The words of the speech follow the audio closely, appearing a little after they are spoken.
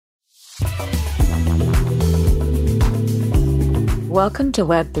Welcome to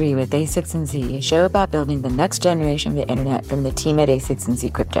Web3 with A16Z, a show about building the next generation of the internet from the team at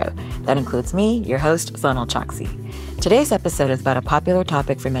A16Z Crypto. That includes me, your host, Sonal Chokshi. Today's episode is about a popular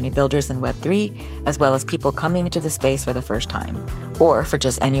topic for many builders in Web3, as well as people coming into the space for the first time, or for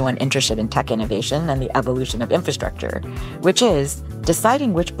just anyone interested in tech innovation and the evolution of infrastructure, which is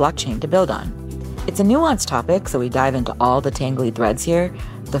deciding which blockchain to build on. It's a nuanced topic, so we dive into all the tangly threads here.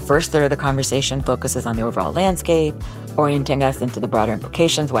 The first third of the conversation focuses on the overall landscape, orienting us into the broader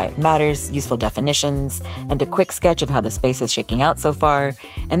implications, why it matters, useful definitions, and a quick sketch of how the space is shaking out so far.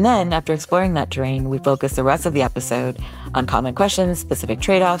 And then, after exploring that terrain, we focus the rest of the episode on common questions, specific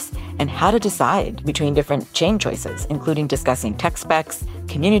trade-offs, and how to decide between different chain choices, including discussing tech specs,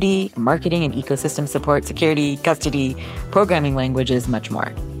 community, marketing and ecosystem support, security, custody, programming languages, much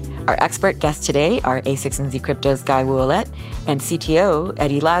more. Our expert guests today are A16Z Crypto's Guy Ouellet and CTO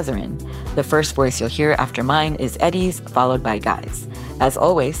Eddie Lazarin. The first voice you'll hear after mine is Eddie's, followed by Guy's. As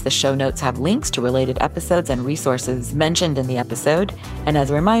always, the show notes have links to related episodes and resources mentioned in the episode. And as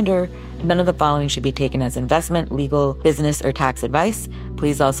a reminder, none of the following should be taken as investment, legal, business, or tax advice.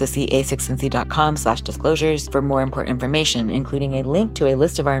 Please also see a16z.com/disclosures for more important information, including a link to a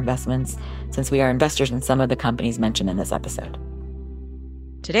list of our investments, since we are investors in some of the companies mentioned in this episode.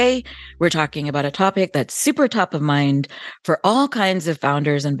 Today, we're talking about a topic that's super top of mind for all kinds of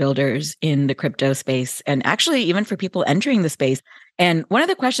founders and builders in the crypto space, and actually even for people entering the space. And one of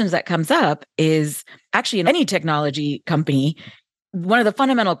the questions that comes up is actually in any technology company, one of the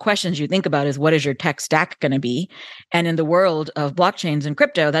fundamental questions you think about is, what is your tech stack going to be? And in the world of blockchains and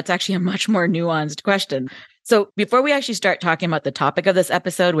crypto, that's actually a much more nuanced question. So before we actually start talking about the topic of this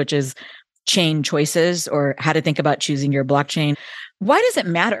episode, which is chain choices or how to think about choosing your blockchain, why does it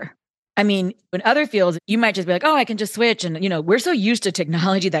matter? I mean, in other fields, you might just be like, oh, I can just switch. And, we're so used to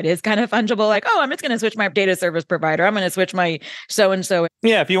technology that is kind of fungible. Like, oh, I'm just going to switch my data service provider. I'm going to switch my so-and-so.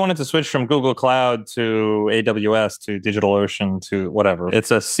 Yeah, if you wanted to switch from Google Cloud to AWS to DigitalOcean to whatever,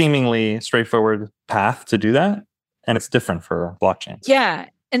 it's a seemingly straightforward path to do that. And it's different for blockchains. Yeah.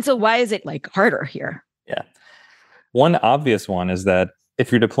 And so why is it harder here? Yeah. One obvious one is that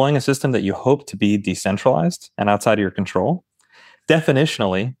if you're deploying a system that you hope to be decentralized and outside of your control,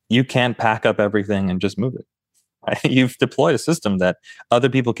 definitionally, you can't pack up everything and just move it. Right? You've deployed a system that other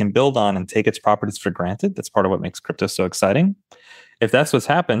people can build on and take its properties for granted. That's part of what makes crypto so exciting. If that's what's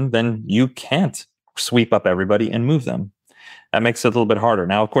happened, then you can't sweep up everybody and move them. That makes it a little bit harder.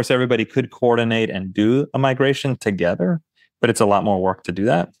 Now, of course, everybody could coordinate and do a migration together, but it's a lot more work to do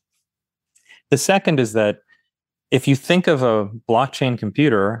that. The second is that if you think of a blockchain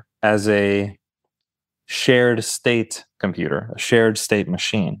computer as a shared state computer, a shared state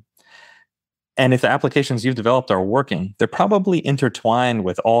machine, and if the applications you've developed are working, they're probably intertwined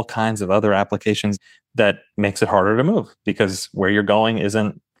with all kinds of other applications that makes it harder to move because where you're going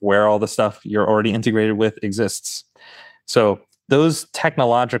isn't where all the stuff you're already integrated with exists. So those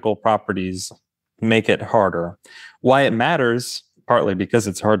technological properties make it harder. Why it matters, partly because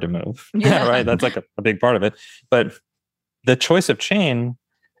it's hard to move, yeah. Right? That's a big part of it. But the choice of chain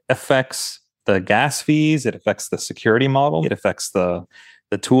affects the gas fees, it affects the security model, it affects the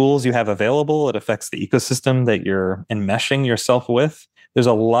tools you have available, it affects the ecosystem that you're enmeshing yourself with. There's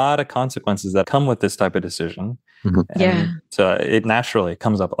a lot of consequences that come with this type of decision. Mm-hmm. And so it naturally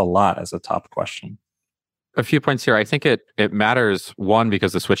comes up a lot as a top question. A few points here. I think it matters, one,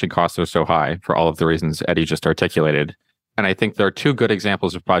 because the switching costs are so high for all of the reasons Eddie just articulated. And I think there are two good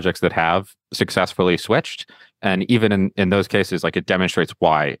examples of projects that have successfully switched. And even in those cases, it demonstrates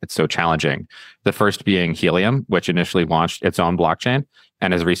why it's so challenging. The first being Helium, which initially launched its own blockchain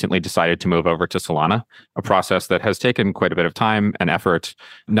and has recently decided to move over to Solana, a process that has taken quite a bit of time and effort,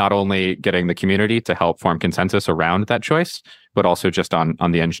 not only getting the community to help form consensus around that choice, but also just on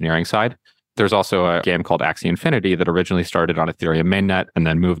the engineering side. There's also a game called Axie Infinity that originally started on Ethereum mainnet and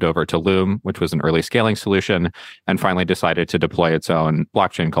then moved over to Loom, which was an early scaling solution, and finally decided to deploy its own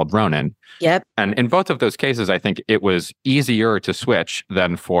blockchain called Ronin. Yep. And in both of those cases, I think it was easier to switch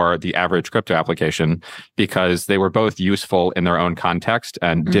than for the average crypto application because they were both useful in their own context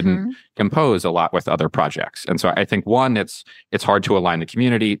and didn't compose a lot with other projects. And so I think, one, it's hard to align the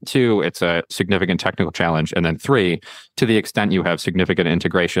community. Two, it's a significant technical challenge. And then three, to the extent you have significant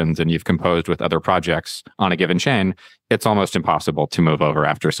integrations and you've composed with other projects on a given chain, it's almost impossible to move over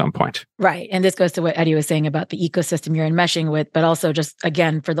after some point. Right. And this goes to what Eddie was saying about the ecosystem you're enmeshing with, but also just,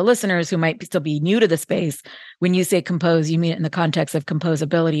 again, for the listeners who might still be new to the space, when you say compose, you mean it in the context of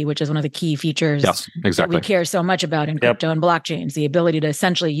composability, which is one of the key features that we care so much about in crypto and blockchains, the ability to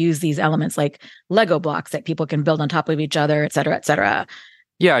essentially use these elements like Lego blocks that people can build on top of each other, et cetera, et cetera.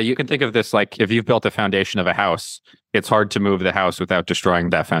 Yeah, you can think of this like if you've built a foundation of a house it's hard to move the house without destroying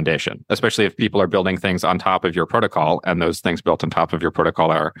that foundation, especially if people are building things on top of your protocol and those things built on top of your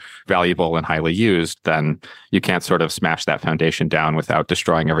protocol are valuable and highly used, then you can't sort of smash that foundation down without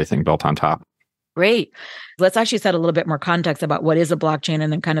destroying everything built on top. Great. Let's actually set a little bit more context about what is a blockchain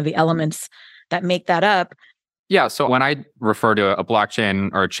and then kind of the elements that make that up. Yeah. So when I refer to a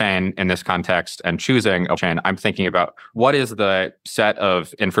blockchain or a chain in this context and choosing a chain, I'm thinking about what is the set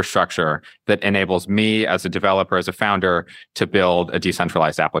of infrastructure that enables me as a developer, as a founder, to build a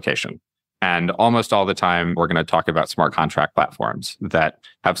decentralized application. And almost all the time, we're going to talk about smart contract platforms that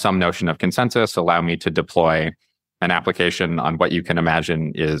have some notion of consensus, allow me to deploy an application on what you can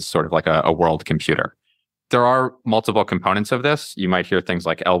imagine is sort of like a world computer. There are multiple components of this. You might hear things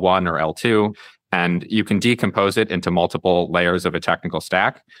like L1 or L2. And you can decompose it into multiple layers of a technical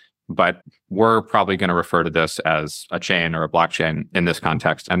stack, but we're probably going to refer to this as a chain or a blockchain in this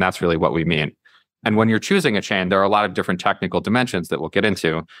context. And that's really what we mean. And when you're choosing a chain, there are a lot of different technical dimensions that we'll get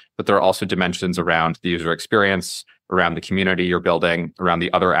into, but there are also dimensions around the user experience, around the community you're building, around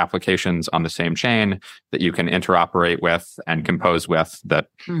the other applications on the same chain that you can interoperate with and compose with, that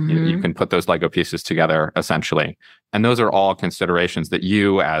you can put those Lego pieces together, essentially. And those are all considerations that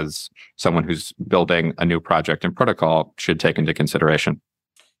you, as someone who's building a new project and protocol, should take into consideration.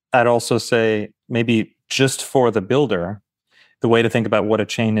 I'd also say maybe just for the builder, the way to think about what a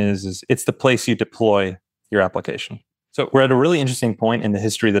chain is it's the place you deploy your application. So we're at a really interesting point in the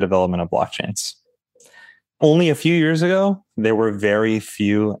history of the development of blockchains. Only a few years ago, there were very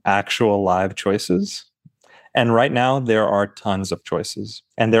few actual live choices. And right now, there are tons of choices.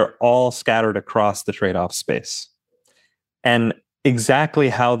 And they're all scattered across the trade-off space. And exactly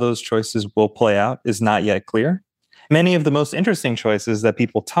how those choices will play out is not yet clear. Many of the most interesting choices that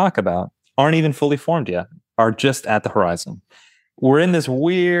people talk about aren't even fully formed yet, are just at the horizon. We're in this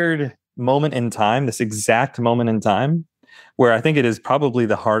weird moment in time, this exact moment in time, where I think it is probably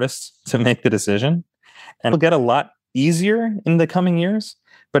the hardest to make the decision. And it'll get a lot easier in the coming years.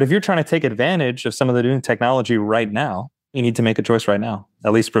 But if you're trying to take advantage of some of the new technology right now, you need to make a choice right now,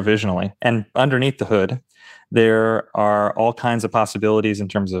 at least provisionally. And underneath the hood, there are all kinds of possibilities in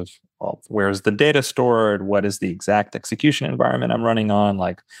terms of, well, where's the data stored? What is the exact execution environment I'm running on?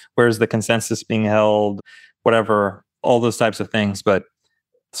 Like, where's the consensus being held? Whatever, all those types of things. But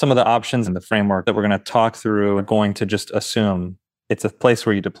some of the options in the framework that we're going to talk through are going to just assume it's a place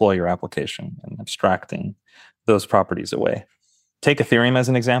where you deploy your application and abstracting those properties away. Take Ethereum as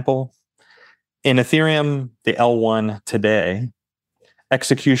an example. In Ethereum, the L1 today,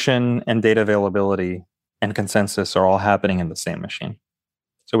 execution and data availability and consensus are all happening in the same machine.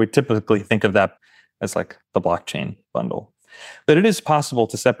 So we typically think of that as like the blockchain bundle. But it is possible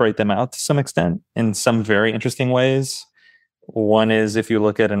to separate them out to some extent in some very interesting ways. One is if you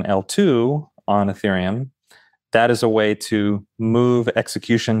look at an L2 on Ethereum, that is a way to move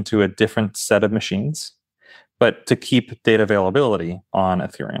execution to a different set of machines, but to keep data availability on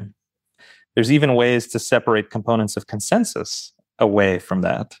Ethereum. There's even ways to separate components of consensus away from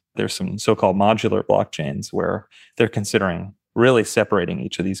that. There's some so-called modular blockchains where they're considering really separating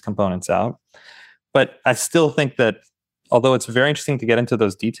each of these components out. But I still think that although it's very interesting to get into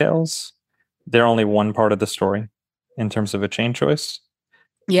those details, they're only one part of the story in terms of a chain choice.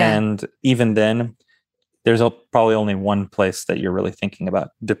 Yeah. And even then, there's probably only one place that you're really thinking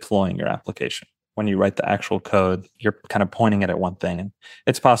about deploying your application. When you write the actual code, you're kind of pointing it at one thing. And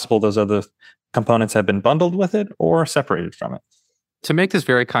it's possible those other components have been bundled with it or separated from it. To make this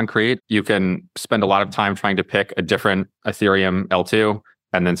very concrete, you can spend a lot of time trying to pick a different Ethereum L2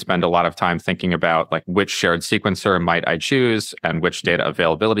 and then spend a lot of time thinking about like which shared sequencer might I choose and which data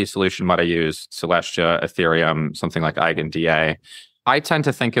availability solution might I use, Celestia, Ethereum, something like EigenDA. I tend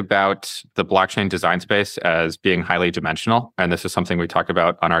to think about the blockchain design space as being highly dimensional. And this is something we talk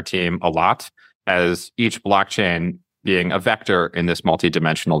about on our team a lot, as each blockchain being a vector in this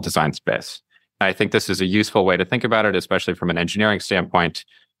multidimensional design space. I think this is a useful way to think about it, especially from an engineering standpoint.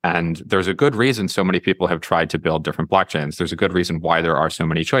 And there's a good reason so many people have tried to build different blockchains. There's a good reason why there are so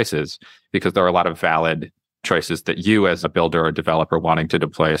many choices, because there are a lot of valid choices that you as a builder or developer wanting to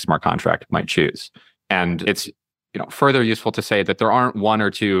deploy a smart contract might choose. And it's further useful to say that there aren't one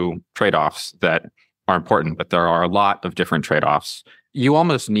or two trade-offs that are important, but there are a lot of different trade-offs. You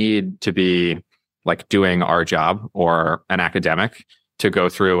almost need to be like doing our job or an academic to go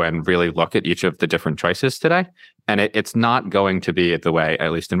through and really look at each of the different choices today. And it's not going to be the way,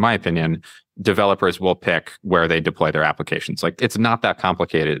 at least in my opinion, developers will pick where they deploy their applications. Like, it's not that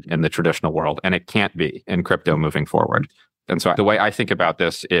complicated in the traditional world, and it can't be in crypto moving forward. And so the way I think about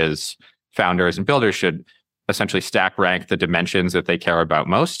this is founders and builders should essentially stack rank the dimensions that they care about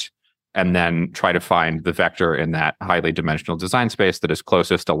most and then try to find the vector in that highly dimensional design space that is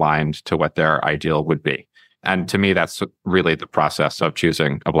closest aligned to what their ideal would be. And to me, that's really the process of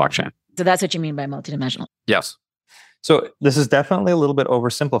choosing a blockchain. So that's what you mean by multidimensional. Yes. So this is definitely a little bit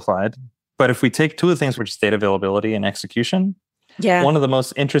oversimplified, but if we take two of the things, which is data availability and execution, one of the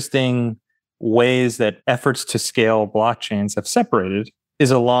most interesting ways that efforts to scale blockchains have separated is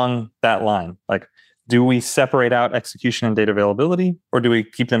along that line. Like, do we separate out execution and data availability, or do we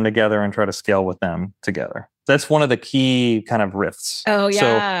keep them together and try to scale with them together? That's one of the key kind of rifts. Oh,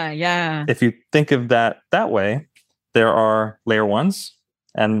 yeah, so if you think of that way, there are layer ones,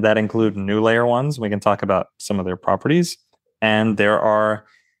 and that include new layer ones. We can talk about some of their properties. And there are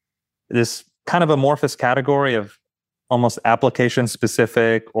this kind of amorphous category of almost application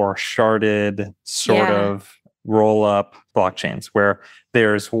specific or sharded sort of roll up blockchains where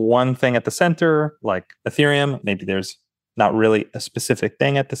there's one thing at the center, like Ethereum. Maybe there's not really a specific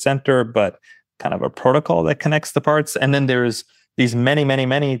thing at the center, but kind of a protocol that connects the parts. And then there's these many, many,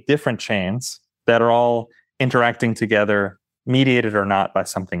 many different chains that are all interacting together, mediated or not, by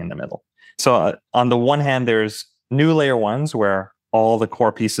something in the middle. So on the one hand, there's new layer ones where all the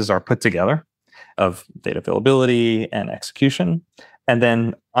core pieces are put together of data availability and execution. And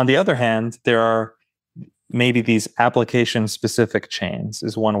then on the other hand, there are maybe these application specific chains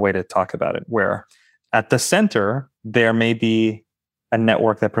is one way to talk about it, where at the center, there may be a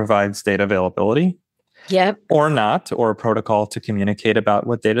network that provides data availability or not, or a protocol to communicate about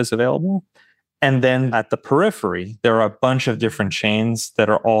what data is available. And then at the periphery, there are a bunch of different chains that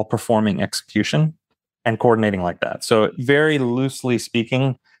are all performing execution and coordinating like that. So very loosely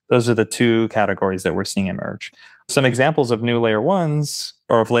speaking, those are the two categories that we're seeing emerge. Some examples of new layer ones,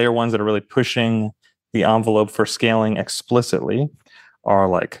 or of layer ones that are really pushing the envelope for scaling explicitly, are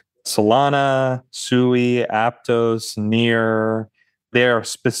like Solana, Sui, Aptos, Near. They're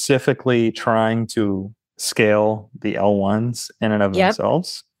specifically trying to scale the L1s in and of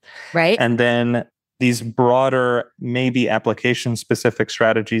themselves. Right. And then these broader, maybe application-specific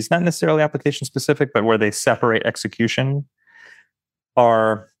strategies, not necessarily application-specific, but where they separate execution,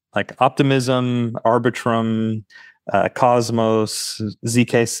 are like Optimism, Arbitrum, Cosmos,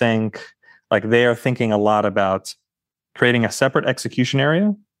 ZK Sync. Like, they are thinking a lot about creating a separate execution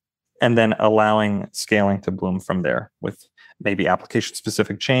area and then allowing scaling to bloom from there with maybe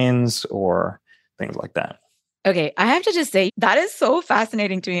application-specific chains or things like that. Okay, I have to just say, that is so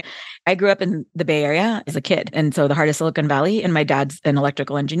fascinating to me. I grew up in the Bay Area as a kid, and so the heart of Silicon Valley, and my dad's an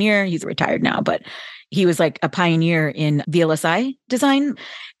electrical engineer. He's retired now, but he was like a pioneer in VLSI design.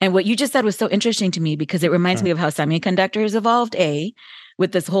 And what you just said was so interesting to me because it reminds me of how semiconductors evolved, A,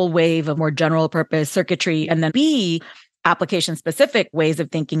 with this whole wave of more general purpose circuitry, and then B, application specific ways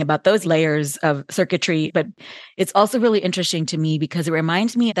of thinking about those layers of circuitry. But it's also really interesting to me because it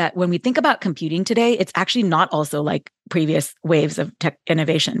reminds me that when we think about computing today, it's actually not also like previous waves of tech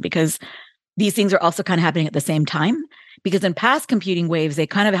innovation, because these things are also kind of happening at the same time. Because in past computing waves, they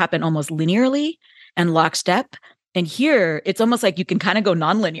kind of happen almost linearly and lockstep. And here, it's almost like you can kind of go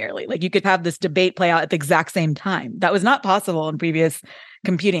non-linearly. Like you could have this debate play out at the exact same time. That was not possible in previous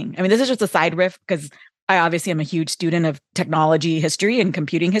computing. I mean, this is just a side riff because I obviously am a huge student of technology history and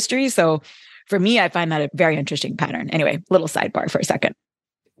computing history. So for me, I find that a very interesting pattern. Anyway, little sidebar for a second.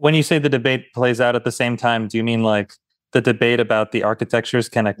 When you say the debate plays out at the same time, do you mean like the debate about the architectures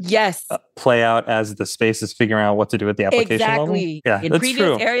can play out as the space is figuring out what to do with the application level? Yeah, in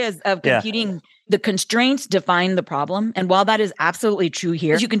previous areas of computing, the constraints define the problem. And while that is absolutely true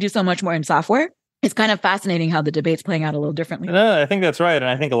here, you can do so much more in software. It's kind of fascinating how the debate's playing out a little differently. No, I think that's right. And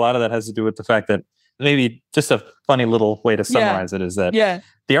I think a lot of that has to do with the fact that maybe just a funny little way to summarize it is that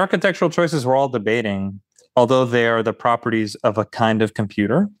the architectural choices we're all debating, although they are the properties of a kind of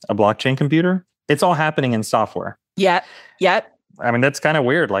computer, a blockchain computer, it's all happening in software. Yeah. I mean, that's kind of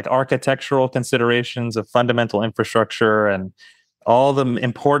weird. Like architectural considerations of fundamental infrastructure and all the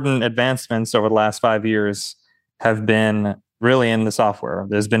important advancements over the last 5 years have been really in the software.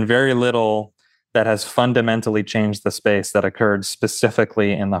 There's been very little that has fundamentally changed the space that occurred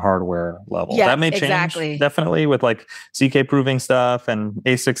specifically in the hardware level. Yeah, that may change definitely with like ZK proving stuff, and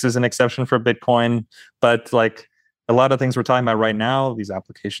ASICs is an exception for Bitcoin. But like a lot of things we're talking about right now, these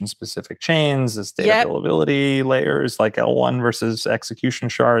application specific chains, this data availability layers, like L1 versus execution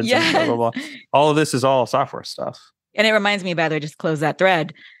shards, and blah, blah, blah. All of this is all software stuff. And it reminds me, by the way, just close that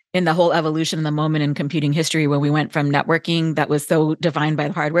thread, in the whole evolution of the moment in computing history, when we went from networking that was so defined by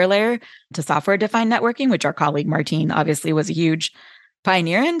the hardware layer to software-defined networking, which our colleague Martin obviously was a huge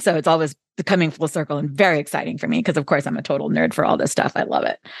pioneer in. So it's always coming full circle and very exciting for me because, of course, I'm a total nerd for all this stuff. I love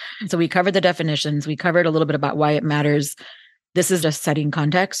it. So we covered the definitions. We covered a little bit about why it matters. This is just setting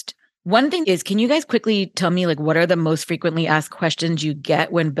context. One thing is, can you guys quickly tell me, like, what are the most frequently asked questions you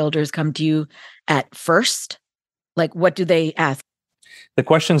get when builders come to you at first? Like, what do they ask? The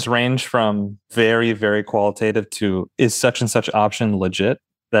questions range from very, very qualitative to, is such and such option legit?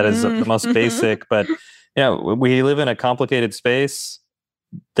 That is the most basic, but we live in a complicated space.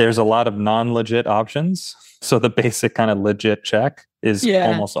 There's a lot of non-legit options. So the basic kind of legit check is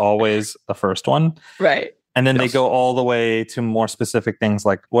almost always the first one. Right. And then they go all the way to more specific things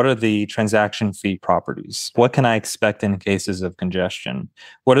like, what are the transaction fee properties? What can I expect in cases of congestion?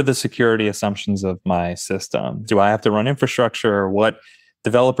 What are the security assumptions of my system? Do I have to run infrastructure? What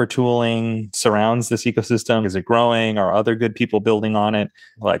developer tooling surrounds this ecosystem? Is it growing? Are other good people building on it?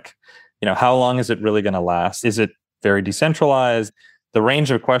 Like, how long is it really going to last? Is it very decentralized? The range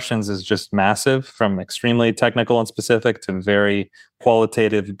of questions is just massive, from extremely technical and specific to very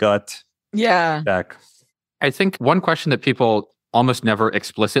qualitative gut check. I think one question that people almost never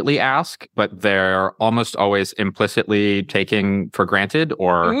explicitly ask, but they're almost always implicitly taking for granted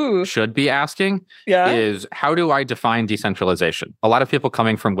or should be asking is, how do I define decentralization? A lot of people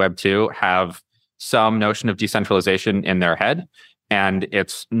coming from Web 2 have some notion of decentralization in their head, and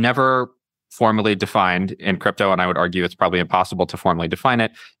it's never formally defined in crypto. And I would argue it's probably impossible to formally define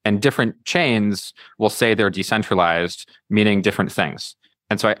it. And different chains will say they're decentralized, meaning different things.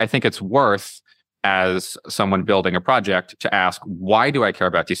 And so I think it's worth, as someone building a project, to ask, why do I care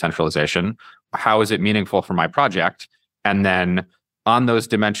about decentralization? How is it meaningful for my project? And then on those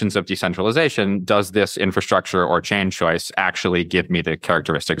dimensions of decentralization, does this infrastructure or chain choice actually give me the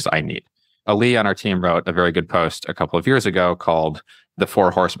characteristics I need? Ali on our team wrote a very good post a couple of years ago called The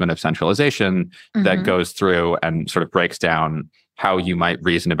Four Horsemen of Centralization that goes through and sort of breaks down how you might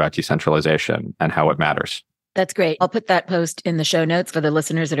reason about decentralization and how it matters. That's great. I'll put that post in the show notes for the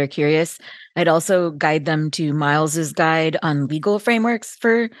listeners that are curious. I'd also guide them to Miles's guide on legal frameworks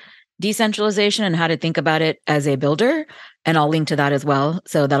for decentralization and how to think about it as a builder. And I'll link to that as well.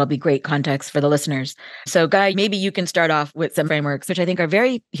 So that'll be great context for the listeners. So Guy, maybe you can start off with some frameworks, which I think are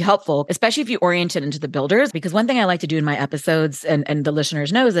very helpful, especially if you orient it into the builders. Because one thing I like to do in my episodes, and the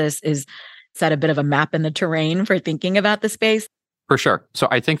listeners know this, is set a bit of a map in the terrain for thinking about the space. For sure. So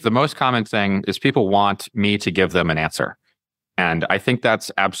I think the most common thing is people want me to give them an answer. And I think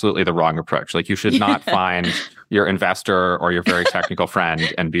that's absolutely the wrong approach. Like, you should not find your investor or your very technical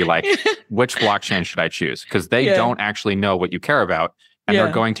friend and be like, which blockchain should I choose? Because they don't actually know what you care about. And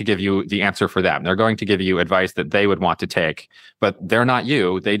they're going to give you the answer for them. They're going to give you advice that they would want to take, but they're not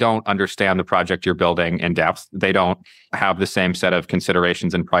you. They don't understand the project you're building in depth. They don't have the same set of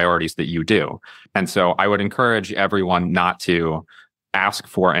considerations and priorities that you do. And so I would encourage everyone not to ask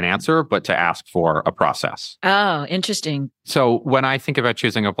for an answer, but to ask for a process. Oh, interesting. So when I think about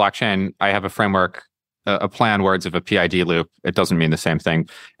choosing a blockchain, I have a framework, a play on words of a PID loop. It doesn't mean the same thing,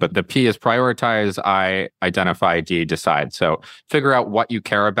 but the P is prioritize, I identify, D decide. So figure out what you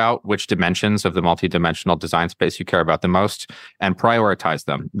care about, which dimensions of the multidimensional design space you care about the most, and prioritize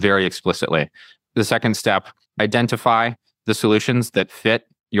them very explicitly. The second step, identify the solutions that fit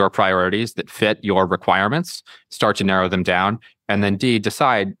your priorities, that fit your requirements, start to narrow them down. And then D,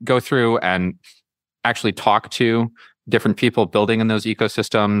 decide, go through and actually talk to different people building in those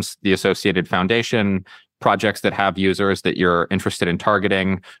ecosystems, the associated foundation, projects that have users that you're interested in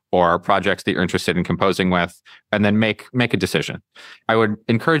targeting, or projects that you're interested in composing with, and then make a decision. I would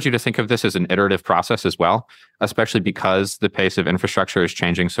encourage you to think of this as an iterative process as well, especially because the pace of infrastructure is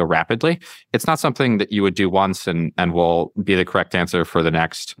changing so rapidly. It's not something that you would do once and will be the correct answer for the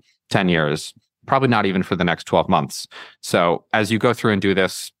next 10 years, probably not even for the next 12 months. So as you go through and do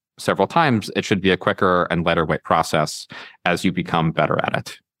this several times, it should be a quicker and lighter weight process as you become better at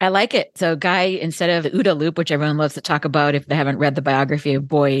it. I like it. So Guy, instead of the OODA loop, which everyone loves to talk about if they haven't read the biography of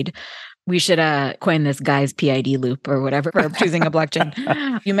Boyd, we should coin this Guy's PID loop or whatever for choosing a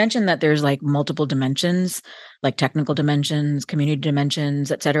blockchain. You mentioned that there's like multiple dimensions, like technical dimensions, community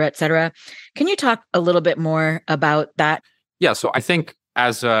dimensions, et cetera, et cetera. Can you talk a little bit more about that? Yeah. So I think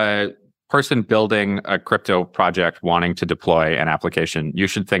as a person building a crypto project wanting to deploy an application, you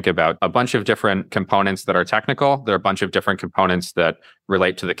should think about a bunch of different components that are technical. There are a bunch of different components that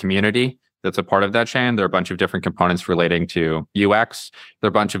relate to the community that's a part of that chain. There are a bunch of different components relating to UX. There are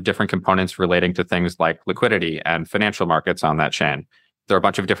a bunch of different components relating to things like liquidity and financial markets on that chain. There are a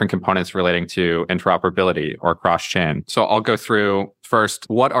bunch of different components relating to interoperability or cross-chain. So I'll go through first,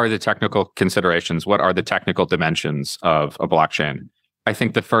 what are the technical considerations? What are the technical dimensions of a blockchain? I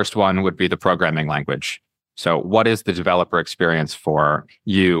think the first one would be the programming language. So what is the developer experience for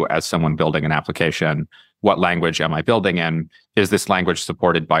you as someone building an application? What language am I building in? Is this language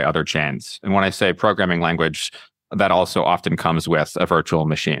supported by other chains? And when I say programming language, that also often comes with a virtual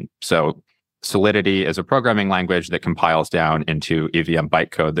machine. So Solidity is a programming language that compiles down into EVM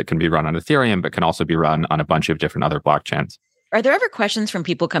bytecode that can be run on Ethereum, but can also be run on a bunch of different other blockchains. Are there ever questions from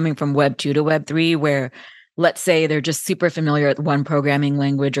people coming from Web 2 to Web 3 where, let's say, they're just super familiar with one programming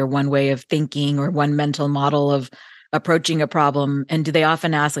language or one way of thinking or one mental model of approaching a problem? And do they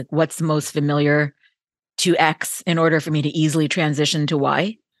often ask, like, what's most familiar to X in order for me to easily transition to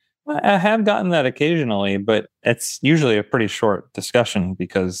Y? I have gotten that occasionally, but it's usually a pretty short discussion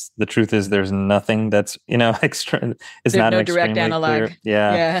because the truth is there's nothing that's, extra. It's not no direct analog. Clear.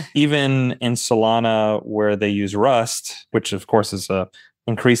 Yeah. Even in Solana, where they use Rust, which of course is a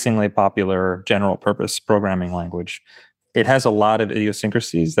increasingly popular general purpose programming language, it has a lot of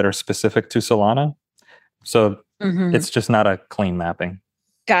idiosyncrasies that are specific to Solana. So it's just not a clean mapping.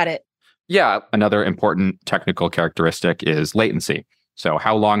 Got it. Yeah. Another important technical characteristic is latency. So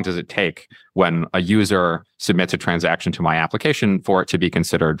how long does it take when a user submits a transaction to my application for it to be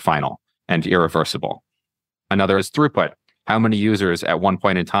considered final and irreversible? Another is throughput. How many users at one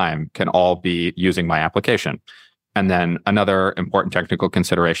point in time can all be using my application? And then another important technical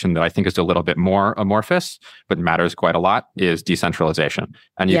consideration that I think is a little bit more amorphous, but matters quite a lot, is decentralization.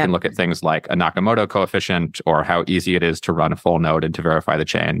 And you can look at things like a Nakamoto coefficient or how easy it is to run a full node and to verify the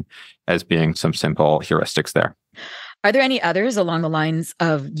chain as being some simple heuristics there. Are there any others along the lines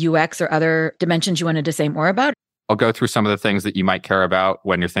of UX or other dimensions you wanted to say more about? I'll go through some of the things that you might care about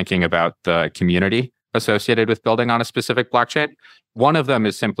when you're thinking about the community associated with building on a specific blockchain. One of them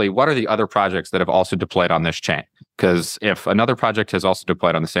is simply, what are the other projects that have also deployed on this chain? Because if another project has also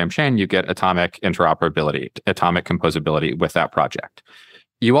deployed on the same chain, you get atomic interoperability, atomic composability with that project.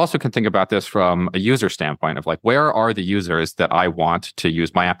 You also can think about this from a user standpoint of like, where are the users that I want to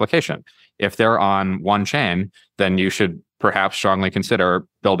use my application? If they're on one chain, then you should perhaps strongly consider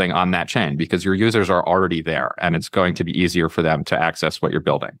building on that chain because your users are already there and it's going to be easier for them to access what you're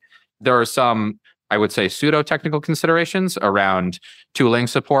building. There are some, I would say, pseudo-technical considerations around tooling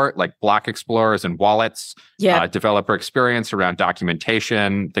support, like block explorers and wallets, developer experience around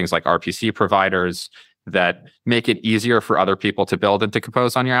documentation, things like RPC providers, that make it easier for other people to build and to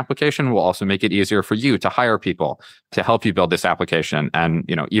compose on your application will also make it easier for you to hire people to help you build this application. And,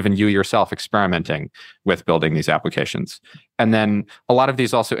 even you yourself experimenting with building these applications. And then a lot of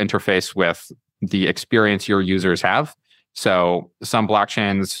these also interface with the experience your users have. So some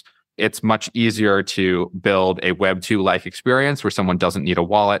blockchains, it's much easier to build a Web 2-like experience where someone doesn't need a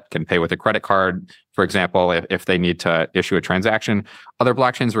wallet, can pay with a credit card, for example, if they need to issue a transaction. Other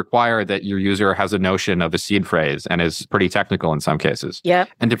blockchains require that your user has a notion of a seed phrase and is pretty technical in some cases. Yeah.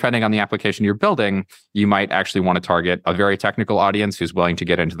 And depending on the application you're building, you might actually want to target a very technical audience who's willing to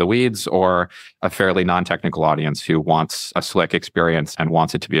get into the weeds or a fairly non-technical audience who wants a slick experience and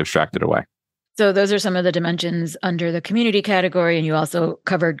wants it to be abstracted away. So those are some of the dimensions under the community category. And you also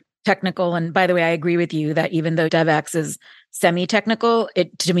covered technical. And by the way, I agree with you that even though DevX is semi-technical,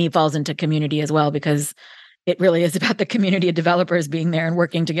 it to me falls into community as well, because it really is about the community of developers being there and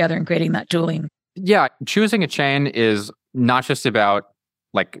working together and creating that tooling. Yeah. Choosing a chain is not just about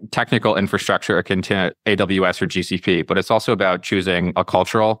like technical infrastructure akin to AWS or GCP, but it's also about choosing a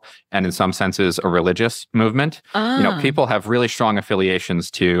cultural and in some senses a religious movement. People have really strong affiliations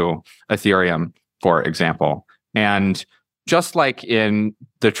to Ethereum, for example. And just like in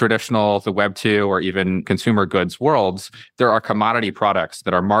the traditional, the Web 2 or even consumer goods worlds, there are commodity products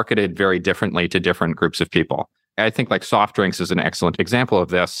that are marketed very differently to different groups of people. I think like soft drinks is an excellent example of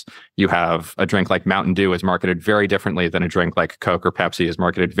this. You have a drink like Mountain Dew is marketed very differently than a drink like Coke or Pepsi is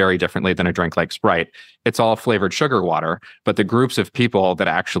marketed very differently than a drink like Sprite. It's all flavored sugar water, but the groups of people that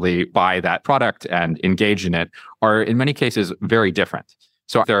actually buy that product and engage in it are in many cases very different.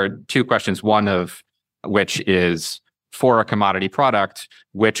 So there are two questions, one of which is, for a commodity product,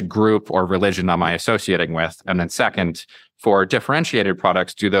 which group or religion am I associating with? And then second, for differentiated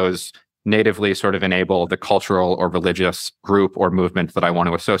products, do those natively sort of enable the cultural or religious group or movement that I want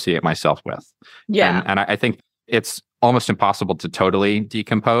to associate myself with? Yeah. And I think it's almost impossible to totally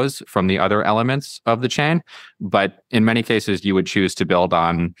decompose from the other elements of the chain. But in many cases, you would choose to build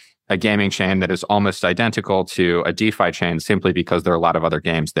on a gaming chain that is almost identical to a DeFi chain simply because there are a lot of other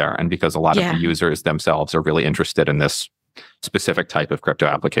games there and because a lot of the users themselves are really interested in this specific type of crypto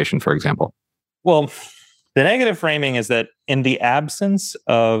application, for example. Well, the negative framing is that in the absence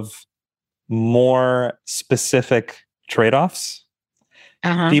of more specific trade-offs,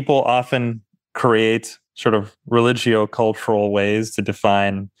 people often create sort of religio-cultural ways to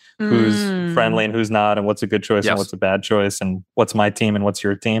define who's friendly and who's not, and what's a good choice and what's a bad choice, and what's my team and what's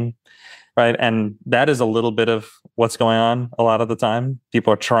your team, right? And that is a little bit of what's going on a lot of the time.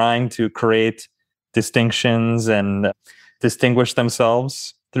 People are trying to create distinctions and distinguish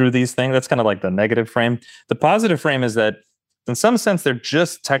themselves through these things. That's kind of like the negative frame. The positive frame is that in some sense, they're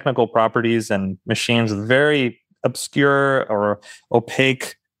just technical properties and machines with very obscure or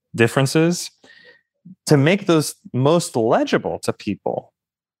opaque differences. To make those most legible to people,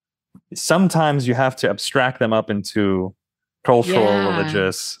 sometimes you have to abstract them up into cultural,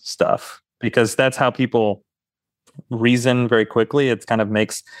 religious stuff, because that's how people reason very quickly. It kind of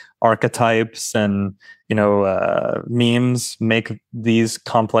makes archetypes and memes make these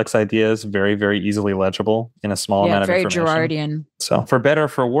complex ideas very, very easily legible in a small amount of information. Very Girardian. So for better or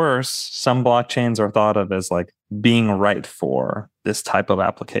for worse, some blockchains are thought of as like being right for this type of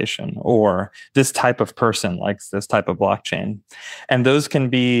application, or this type of person likes this type of blockchain. And those can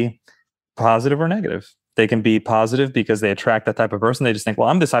be positive or negative. They can be positive because they attract that type of person. They just think, well,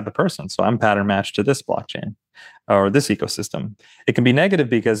 I'm this type of person, so I'm pattern matched to this blockchain or this ecosystem. It can be negative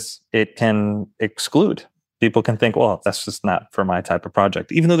because it can exclude. People can think, well, that's just not for my type of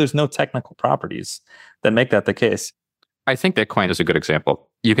project, even though there's no technical properties that make that the case. I think Bitcoin is a good example.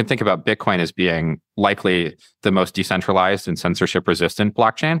 You can think about Bitcoin as being likely the most decentralized and censorship-resistant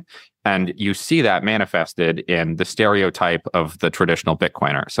blockchain. And you see that manifested in the stereotype of the traditional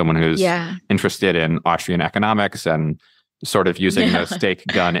Bitcoiner, someone who's interested in Austrian economics and sort of using the stake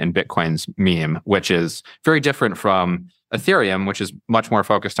gun in Bitcoin's meme, which is very different from Ethereum, which is much more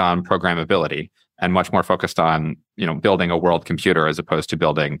focused on programmability and much more focused on, building a world computer as opposed to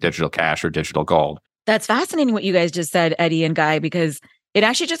building digital cash or digital gold. That's fascinating what you guys just said, Eddie and Guy, because it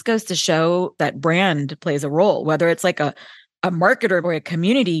actually just goes to show that brand plays a role, whether it's like a marketer or a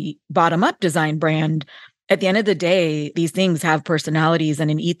community bottom-up design brand. At the end of the day, these things have personalities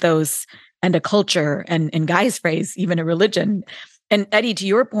and an ethos and a culture, and in Guy's phrase, even a religion. And Eddie, to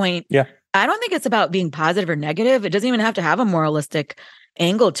your point, I don't think it's about being positive or negative. It doesn't even have to have a moralistic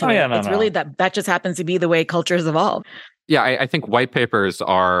angle to it. It's really that just happens to be the way cultures evolve. Yeah, I think white papers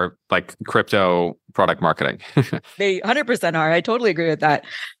are like crypto product marketing. They 100% are. I totally agree with that.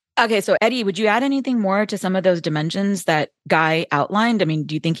 Okay, so Eddie, would you add anything more to some of those dimensions that Guy outlined? I mean,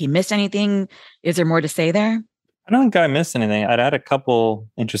 do you think he missed anything? Is there more to say there? I don't think Guy missed anything. I'd add a couple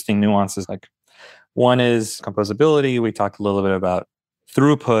interesting nuances. Like one is composability. We talked a little bit about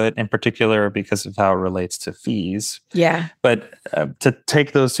throughput in particular because of how it relates to fees. Yeah. But to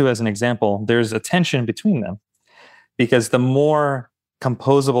take those two as an example, there's a tension between them. Because the more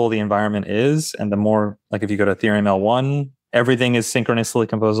composable the environment is, and the more, like if you go to Ethereum L1, everything is synchronously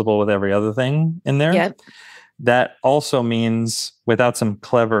composable with every other thing in there. Yep. That also means without some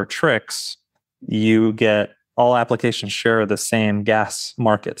clever tricks, you get all applications share the same gas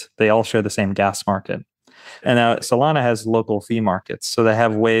market. They all share the same gas market. And now Solana has local fee markets. So they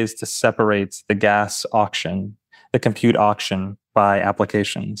have ways to separate the gas auction, the compute auction, by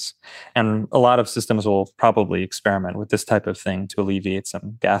applications. And a lot of systems will probably experiment with this type of thing to alleviate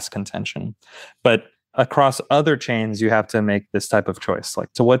some gas contention. But across other chains, you have to make this type of choice.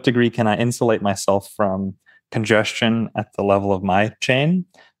 Like, to what degree can I insulate myself from congestion at the level of my chain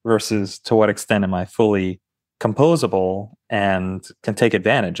versus to what extent am I fully composable and can take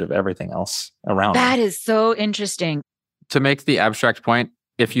advantage of everything else around That me? is so interesting. To make the abstract point,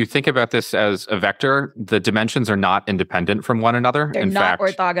 if you think about this as a vector, the dimensions are not independent from one another. They're not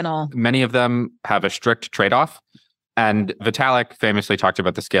orthogonal. Many of them have a strict trade-off. And Vitalik famously talked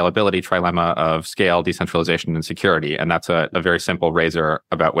about the scalability trilemma of scale, decentralization, and security. And that's a very simple razor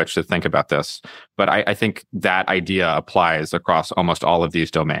about which to think about this. But I think that idea applies across almost all of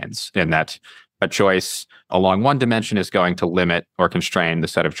these domains, in that a choice along one dimension is going to limit or constrain the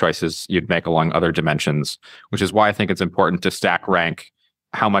set of choices you'd make along other dimensions, which is why I think it's important to stack rank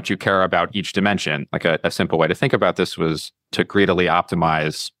how much you care about each dimension. Like a simple way to think about this was to greedily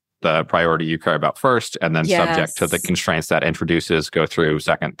optimize the priority you care about first, and then subject to the constraints that introduces, go through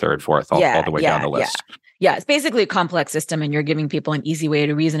second, third, fourth, all the way down the list. Yeah, it's basically a complex system, and you're giving people an easy way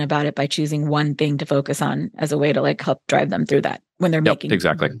to reason about it by choosing one thing to focus on as a way to like help drive them through that when they're making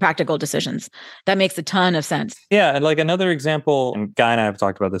practical decisions. That makes a ton of sense. Yeah, and like another example, and Guy and I have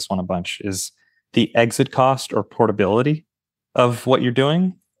talked about this one a bunch, is the exit cost or portability of what you're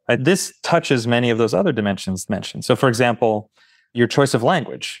doing. This touches many of those other dimensions mentioned. So for example, your choice of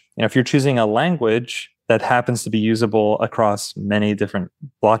language. If you're choosing a language that happens to be usable across many different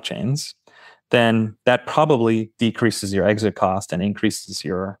blockchains, then that probably decreases your exit cost and increases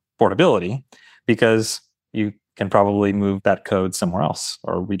your portability, because you can probably move that code somewhere else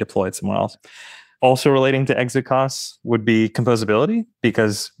or redeploy it somewhere else. Also relating to exit costs would be composability,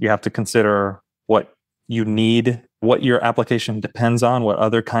 because you have to consider what you need, what your application depends on, what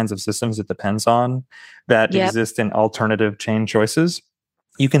other kinds of systems it depends on that exist in alternative chain choices.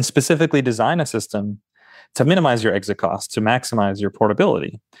 you can specifically design a system to minimize your exit cost, to maximize your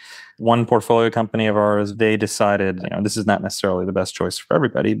portability. One portfolio company of ours, they decided, this is not necessarily the best choice for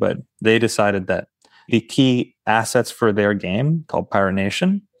everybody, but they decided that the key assets for their game, called Pirate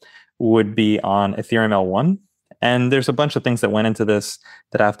Nation, would be on Ethereum L1. And there's a bunch of things that went into this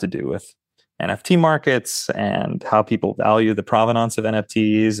that have to do with NFT markets and how people value the provenance of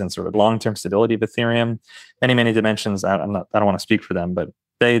NFTs and sort of long-term stability of Ethereum. Many dimensions. I don't want to speak for them, but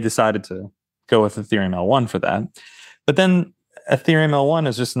they decided to go with Ethereum L1 for that. But then Ethereum L1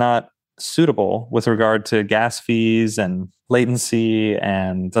 is just not suitable with regard to gas fees and latency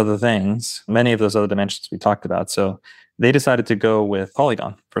and other things, many of those other dimensions we talked about. So they decided to go with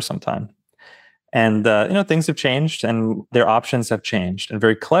Polygon for some time. And, things have changed and their options have changed. And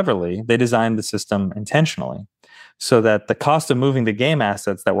very cleverly, they designed the system intentionally so that the cost of moving the game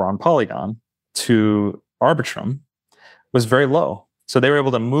assets that were on Polygon to Arbitrum was very low. So they were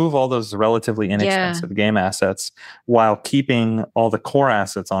able to move all those relatively inexpensive game assets while keeping all the core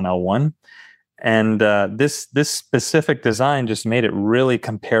assets on L1. And this specific design just made it really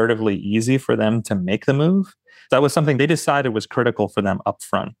comparatively easy for them to make the move. That was something they decided was critical for them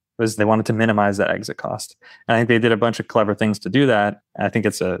upfront, was they wanted to minimize that exit cost. And I think they did a bunch of clever things to do that. I think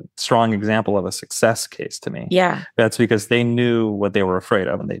it's a strong example of a success case to me. Yeah. That's because they knew what they were afraid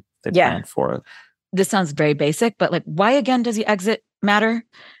of and they planned for it. This sounds very basic, but like, why again does the exit matter?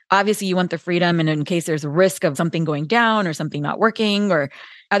 Obviously, you want the freedom and in case there's a risk of something going down or something not working or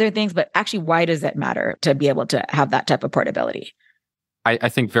other things, but actually, why does that matter to be able to have that type of portability? I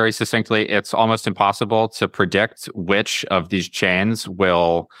think very succinctly, it's almost impossible to predict which of these chains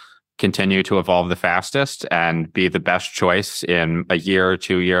will continue to evolve the fastest and be the best choice in a year or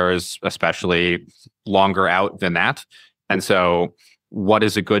 2 years, especially longer out than that. And so what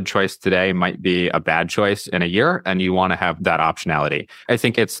is a good choice today might be a bad choice in a year, and you want to have that optionality. I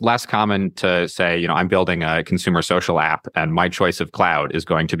think it's less common to say, I'm building a consumer social app and my choice of cloud is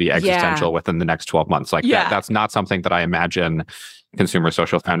going to be existential within the next 12 months. That's not something that I imagine consumer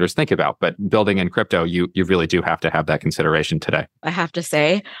social founders think about. But building in crypto, you really do have to have that consideration today. I have to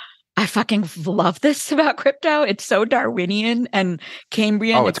say, I fucking love this about crypto. It's so Darwinian and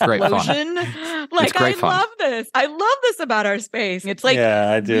Cambrian explosion. Love this. I love this about our space. It's like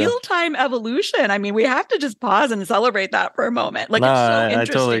real-time evolution. I mean, we have to just pause and celebrate that for a moment. It's so interesting. I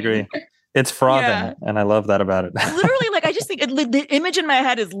totally agree. It's frothing, and I love that about it. Literally, I just think the image in my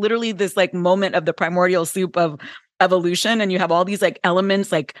head is literally this moment of the primordial soup of evolution, and you have all these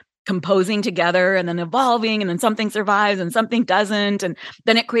elements composing together and then evolving, and then something survives and something doesn't, and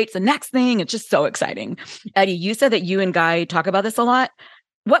then it creates the next thing. It's just so exciting. Eddie, you said that you and Guy talk about this a lot.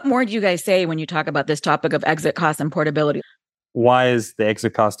 What more do you guys say when you talk about this topic of exit cost and portability? Why is the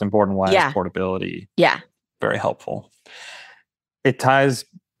exit cost important? Why is portability very helpful? It ties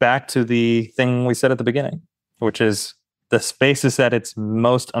back to the thing we said at the beginning, which is the space is at its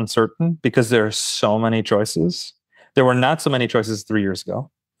most uncertain because there are so many choices. There were not so many choices 3 years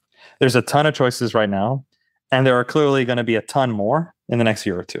ago. There's a ton of choices right now, and there are clearly going to be a ton more in the next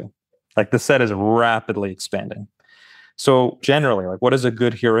year or two. The set is rapidly expanding. So generally, what is a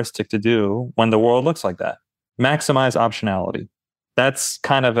good heuristic to do when the world looks like that? Maximize optionality. That's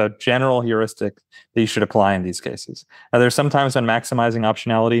kind of a general heuristic that you should apply in these cases. Now, there's sometimes when maximizing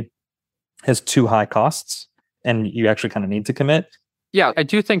optionality has too high costs, and you actually kind of need to commit. Yeah, I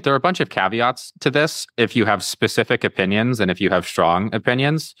do think there are a bunch of caveats to this. If you have specific opinions and if you have strong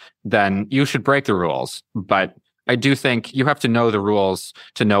opinions, then you should break the rules. But I do think you have to know the rules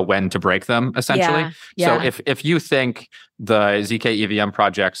to know when to break them, essentially. So if you think the ZK EVM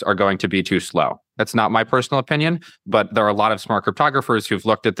projects are going to be too slow, that's not my personal opinion, but there are a lot of smart cryptographers who've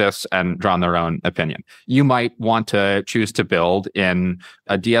looked at this and drawn their own opinion. You might want to choose to build in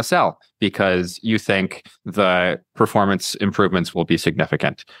a DSL because you think the performance improvements will be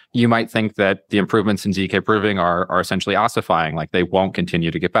significant. You might think that the improvements in ZK proving are essentially ossifying, they won't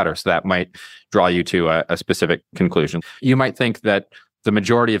continue to get better. So that might draw you to a specific conclusion. You might think that the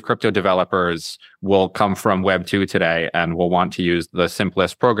majority of crypto developers will come from Web 2 today and will want to use the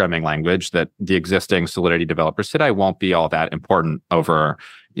simplest programming language that the existing Solidity developers today won't be all that important over,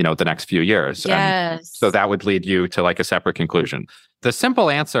 the next few years. Yes. And so that would lead you to a separate conclusion. The simple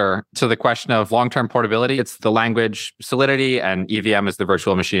answer to the question of long-term portability, it's the language Solidity, and EVM is the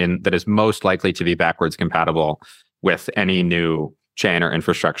virtual machine that is most likely to be backwards compatible with any new chain or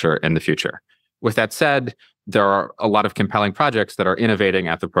infrastructure in the future. With that said, there are a lot of compelling projects that are innovating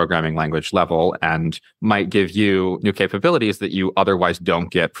at the programming language level and might give you new capabilities that you otherwise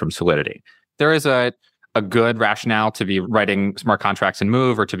don't get from Solidity. There is a good rationale to be writing smart contracts in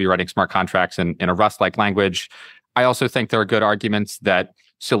Move or to be writing smart contracts in a Rust-like language. I also think there are good arguments that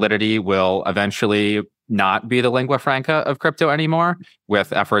Solidity will eventually not be the lingua franca of crypto anymore,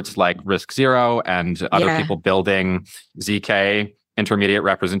 with efforts like RISC-0 and other people building ZK intermediate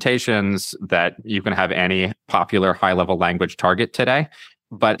representations that you can have any popular high-level language target today.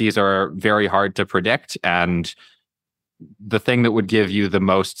 But these are very hard to predict. And the thing that would give you the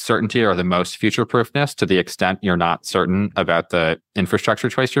most certainty or the most future-proofness, to the extent you're not certain about the infrastructure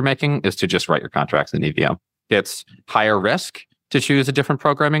choice you're making, is to just write your contracts in EVM. It's higher risk to choose a different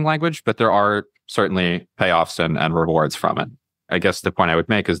programming language, but there are certainly payoffs and rewards from it. I guess the point I would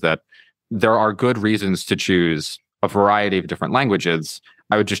make is that there are good reasons to choose a variety of different languages.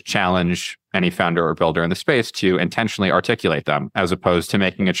 I would just challenge any founder or builder in the space to intentionally articulate them, as opposed to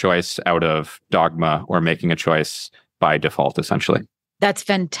making a choice out of dogma or making a choice by default, essentially. That's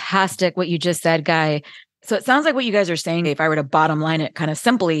fantastic what you just said, Guy. So it sounds like what you guys are saying, if I were to bottom line it kind of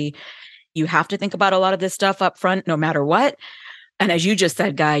simply, you have to think about a lot of this stuff up front, no matter what. And as you just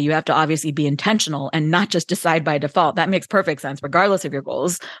said, Guy, you have to obviously be intentional and not just decide by default. That makes perfect sense, regardless of your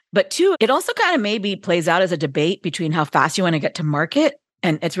goals. But two, it also kind of maybe plays out as a debate between how fast you want to get to market.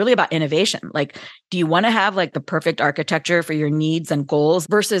 And it's really about innovation. Like, do you want to have like the perfect architecture for your needs and goals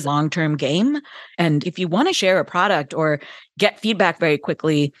versus long-term game? And if you want to share a product or get feedback very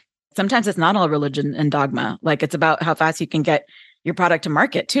quickly, sometimes it's not all religion and dogma. Like, it's about how fast you can get your product to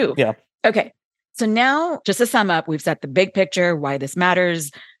market too. Yeah. Okay. So now, just to sum up, we've set the big picture, why this matters,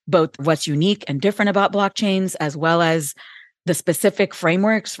 both what's unique and different about blockchains, as well as the specific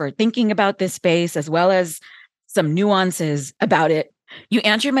frameworks for thinking about this space, as well as some nuances about it. You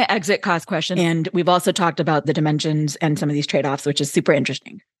answered my exit cost question, and we've also talked about the dimensions and some of these trade-offs, which is super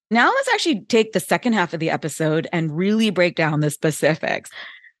interesting. Now let's actually take the second half of the episode and really break down the specifics.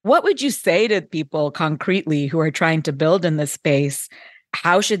 What would you say to people concretely who are trying to build in this space?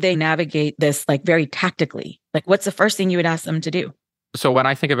 How should they navigate this, like, very tactically? Like, what's the first thing you would ask them to do? So when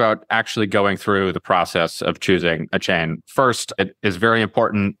I think about actually going through the process of choosing a chain, first, it is very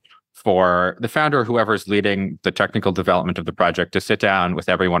important for the founder, whoever's leading the technical development of the project, to sit down with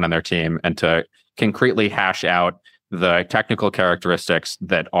everyone on their team and to concretely hash out the technical characteristics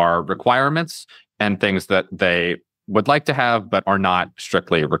that are requirements and things that they would like to have but are not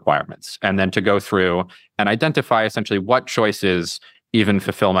strictly requirements. And then to go through and identify essentially what choices even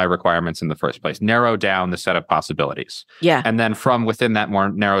fulfill my requirements in the first place, narrow down the set of possibilities. Yeah. And then from within that more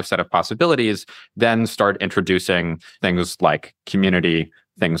narrow set of possibilities, then start introducing things like community,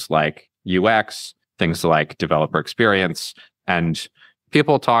 things like UX, things like developer experience. And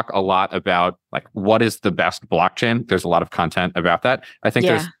people talk a lot about, like, what is the best blockchain? There's a lot of content about that. I think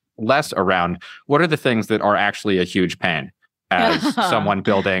there's less around what are the things that are actually a huge pain as someone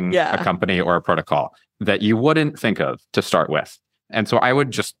building a company or a protocol that you wouldn't think of to start with. And so I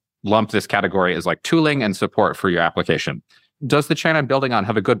would just lump this category as like tooling and support for your application. Does the chain I'm building on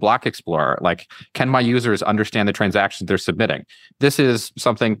have a good block explorer? Like, can my users understand the transactions they're submitting? This is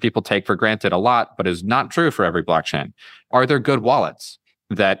something people take for granted a lot, but is not true for every blockchain. Are there good wallets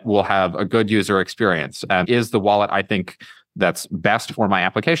that will have a good user experience? And is the wallet I think that's best for my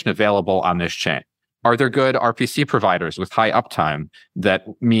application available on this chain? Are there good RPC providers with high uptime that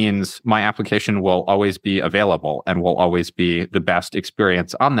means my application will always be available and will always be the best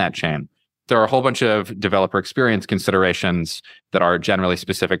experience on that chain? There are a whole bunch of developer experience considerations that are generally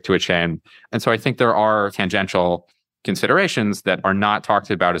specific to a chain. And so I think there are tangential considerations that are not talked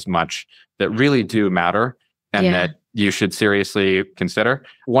about as much that really do matter and that you should seriously consider.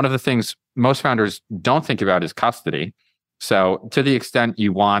 One of the things most founders don't think about is custody. So to the extent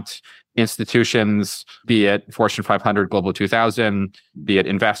you want institutions, be it Fortune 500, Global 2000, be it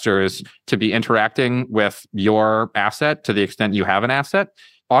investors, to be interacting with your asset to the extent you have an asset,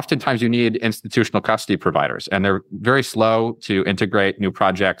 oftentimes you need institutional custody providers, and they're very slow to integrate new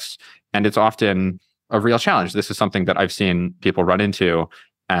projects. And it's often a real challenge. This is something that I've seen people run into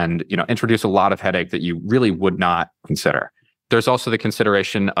and, introduce a lot of headache that you really would not consider. There's also the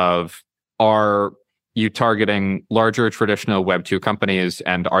consideration of, are you targeting larger traditional Web2 companies,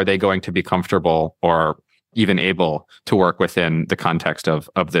 and are they going to be comfortable or even able to work within the context of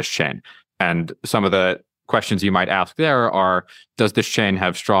this chain? And some of the questions you might ask there are, does this chain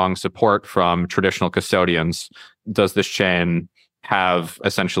have strong support from traditional custodians? Does this chain have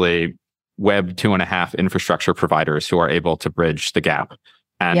essentially Web 2.5 infrastructure providers who are able to bridge the gap?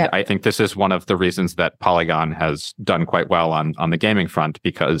 And I think this is one of the reasons that Polygon has done quite well on the gaming front,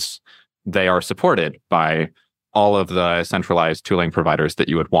 because they are supported by all of the centralized tooling providers that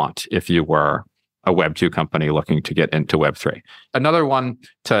you would want if you were a Web2 company looking to get into Web3. Another one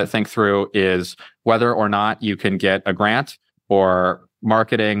to think through is whether or not you can get a grant or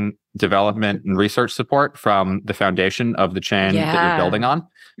marketing, development, and research support from the foundation of the chain that you're building on.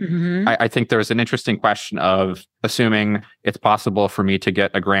 Mm-hmm. I think there's an interesting question of assuming it's possible for me to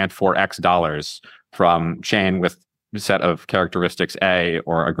get a grant for X dollars from chain with a set of characteristics A,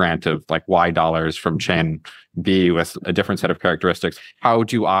 or a grant of like Y dollars from chain B with a different set of characteristics. How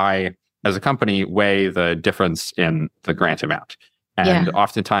do I, as a company, weigh the difference in the grant amount? And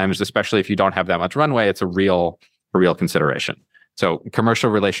oftentimes, especially if you don't have that much runway, it's a real consideration. So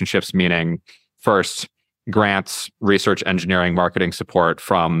commercial relationships, meaning first grants, research, engineering, marketing support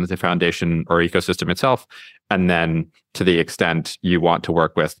from the foundation or ecosystem itself. And then to the extent you want to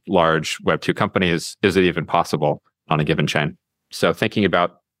work with large Web2 companies, is it even possible on a given chain? So thinking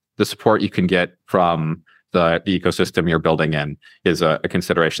about the support you can get from the ecosystem you're building in is a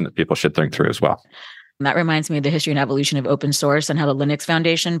consideration that people should think through as well. And that reminds me of the history and evolution of open source and how the Linux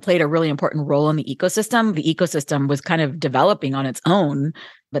Foundation played a really important role in the ecosystem. The ecosystem was kind of developing on its own,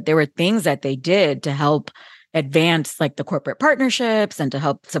 but there were things that they did to help advance like the corporate partnerships and to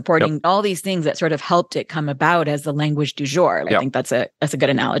help supporting all these things that sort of helped it come about as the language du jour. I think that's a good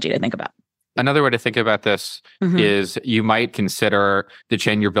analogy to think about. Another way to think about this is you might consider the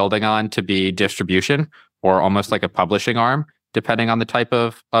chain you're building on to be distribution or almost like a publishing arm, depending on the type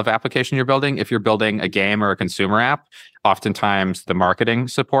of application you're building. If you're building a game or a consumer app, oftentimes the marketing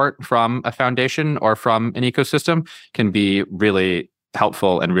support from a foundation or from an ecosystem can be really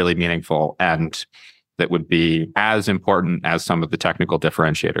helpful and really meaningful, and that would be as important as some of the technical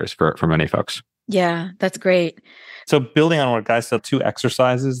differentiators for many folks. Yeah, that's great. So building on what Guy said, 2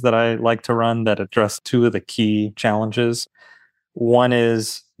 exercises that I like to run that address 2 of the key challenges. One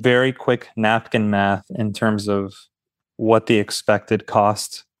is very quick napkin math in terms of what the expected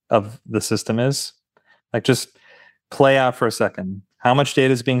cost of the system is. Like, just play out for a second. How much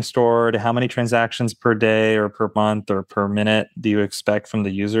data is being stored? How many transactions per day or per month or per minute do you expect from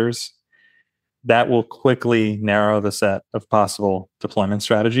the users? That will quickly narrow the set of possible deployment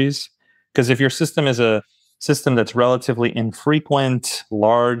strategies. Because if your system is a system that's relatively infrequent,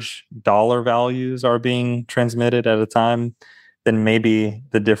 large dollar values are being transmitted at a time, then maybe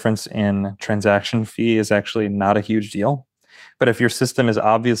the difference in transaction fee is actually not a huge deal. But if your system is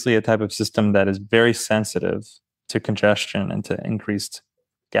obviously a type of system that is very sensitive to congestion and to increased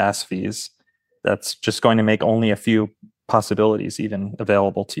gas fees, that's just going to make only a few possibilities even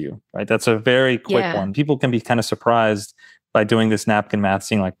available to you, right? That's a very quick one. People can be kind of surprised by doing this napkin math,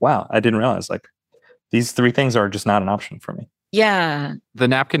 seeing like, wow, I didn't realize like these 3 things are just not an option for me. Yeah. The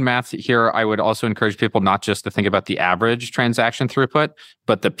napkin math here, I would also encourage people not just to think about the average transaction throughput,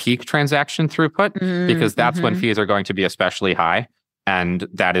 but the peak transaction throughput, because that's when fees are going to be especially high. And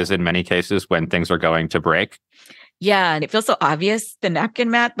that is in many cases when things are going to break. Yeah. And it feels so obvious, the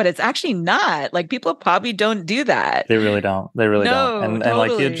napkin math, but it's actually not. Like, people probably don't do that. They really don't. They really don't. And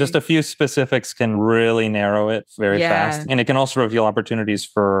totally. like just a few specifics can really narrow it very fast. And it can also reveal opportunities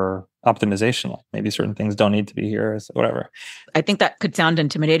for optimization. Like maybe certain things don't need to be here, whatever. I think that could sound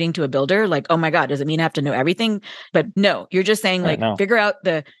intimidating to a builder. Like, oh my God, does it mean I have to know everything? But no, you're just saying like, figure out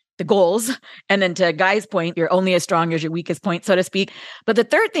the goals. And then to Guy's point, you're only as strong as your weakest point, so to speak. But the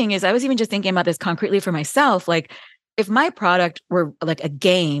third thing is, I was even just thinking about this concretely for myself. Like, if my product were like a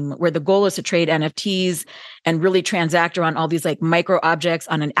game where the goal is to trade NFTs and really transact around all these like micro objects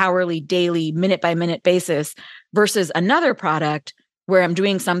on an hourly, daily, minute by minute basis versus another product where I'm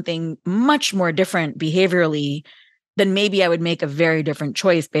doing something much more different behaviorally, then maybe I would make a very different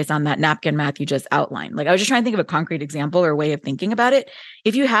choice based on that napkin math you just outlined. Like, I was just trying to think of a concrete example or way of thinking about it.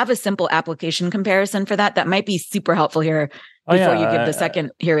 If you have a simple application comparison for that, that might be super helpful here before you give the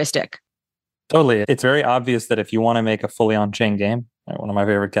second heuristic. Totally. It's very obvious that if you want to make a fully on-chain game, one of my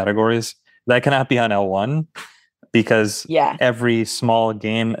favorite categories, that cannot be on L1 because every small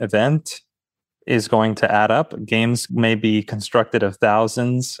game event is going to add up. Games may be constructed of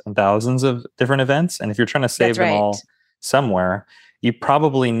thousands and thousands of different events. And if you're trying to save them all somewhere, you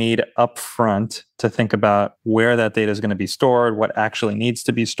probably need upfront to think about where that data is going to be stored, what actually needs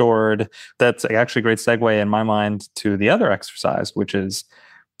to be stored. That's actually a great segue in my mind to the other exercise, which is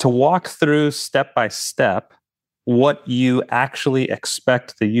to walk through step by step what you actually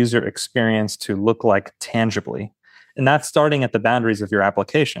expect the user experience to look like tangibly. And that's starting at the boundaries of your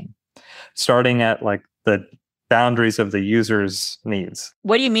application, starting at like the boundaries of the user's needs.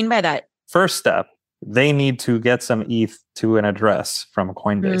 What do you mean by that? First step, they need to get some ETH to an address from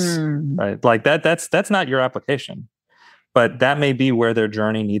Coinbase, right? Like that's not your application, but that may be where their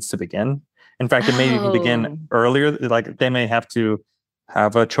journey needs to begin. In fact, it may even begin earlier. Like they may have to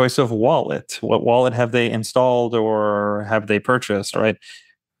have a choice of wallet. What wallet have they installed or have they purchased, right?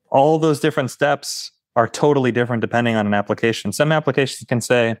 All those different steps are totally different depending on an application. Some applications can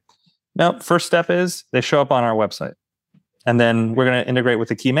say, no, first step is they show up on our website. And then we're going to integrate with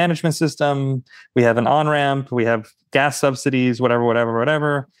the key management system. We have an on-ramp. We have gas subsidies,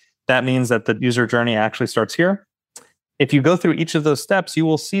 whatever. That means that the user journey actually starts here. If you go through each of those steps, you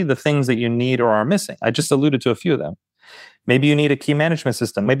will see the things that you need or are missing. I just alluded to a few of them. Maybe you need a key management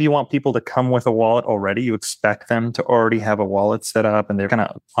system. Maybe you want people to come with a wallet already. You expect them to already have a wallet set up and they're kind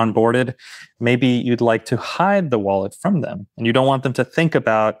of onboarded. Maybe you'd like to hide the wallet from them and you don't want them to think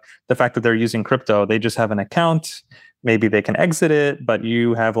about the fact that they're using crypto. They just have an account. Maybe they can exit it, but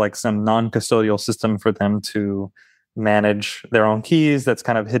you have like some non-custodial system for them to manage their own keys that's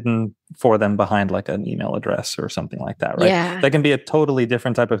kind of hidden for them behind like an email address or something like that, right? Yeah. That can be a totally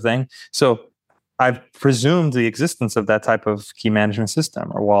different type of thing. So I've presumed the existence of that type of key management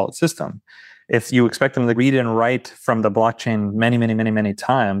system or wallet system. If you expect them to read and write from the blockchain many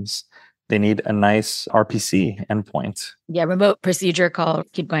times, they need a nice RPC endpoint. Yeah, remote procedure call.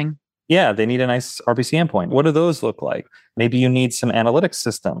 Keep going. Yeah, they need a nice RPC endpoint. What do those look like? Maybe you need some analytics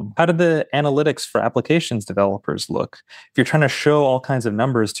system. How do the analytics for applications developers look? If you're trying to show all kinds of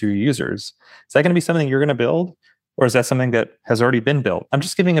numbers to your users, is that going to be something you're going to build? Or is that something that has already been built? I'm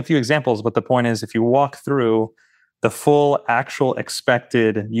just giving a few examples, but the point is if you walk through the full actual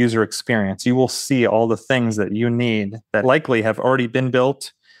expected user experience, you will see all the things that you need that likely have already been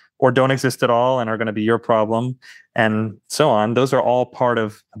built or don't exist at all and are going to be your problem, and so on. Those are all part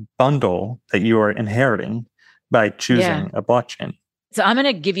of a bundle that you are inheriting by choosing a blockchain. So I'm going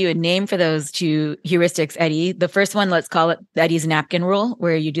to give you a name for those two heuristics, Eddie. The first one, let's call it Eddie's napkin rule,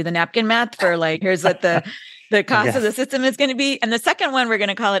 where you do the napkin math for like, here's what the cost of the system is going to be. And the second one, we're going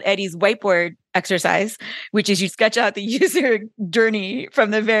to call it Eddie's whiteboard exercise, which is you sketch out the user journey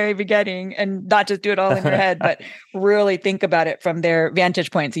from the very beginning and not just do it all in your head, but really think about it from their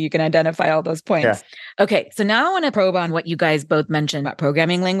vantage point so you can identify all those points. Yeah. Okay, so now I want to probe on what you guys both mentioned about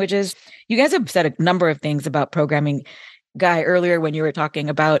programming languages. You guys have said a number of things about programming. Guy, earlier when you were talking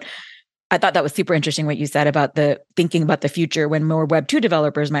about, I thought that was super interesting what you said about the thinking about the future when more Web 2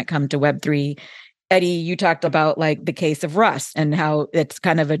 developers might come to Web 3. Eddie, you talked about like the case of Rust and how it's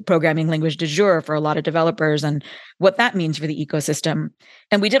kind of a programming language du jour for a lot of developers and what that means for the ecosystem.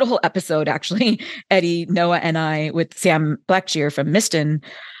 And we did a whole episode, actually, Eddie, Noah, and I with Sam Blackshear from Miston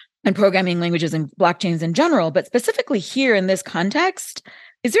and programming languages and blockchains in general. But specifically here in this context,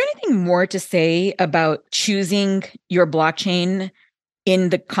 is there anything more to say about choosing your blockchain in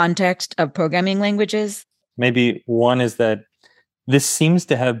the context of programming languages? Maybe one is that this seems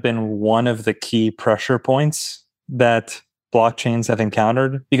to have been one of the key pressure points that blockchains have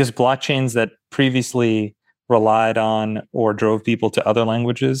encountered, because blockchains that previously relied on or drove people to other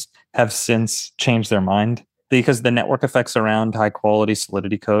languages have since changed their mind because the network effects around high quality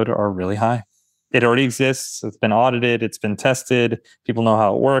Solidity code are really high. It already exists. It's been audited. It's been tested. People know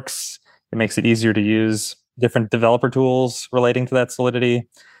how it works. It makes it easier to use different developer tools relating to that Solidity.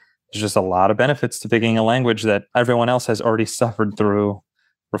 There's just a lot of benefits to picking a language that everyone else has already suffered through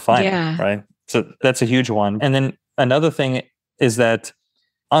refining, right? So that's a huge one. And then another thing is that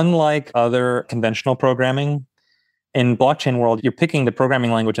unlike other conventional programming, in blockchain world, you're picking the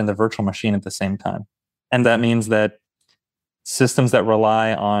programming language and the virtual machine at the same time. And that means that systems that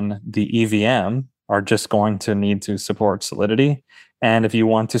rely on the EVM are just going to need to support Solidity. And if you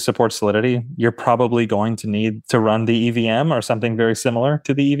want to support Solidity, you're probably going to need to run the EVM or something very similar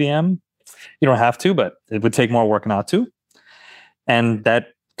to the EVM. You don't have to, but it would take more work not to. And that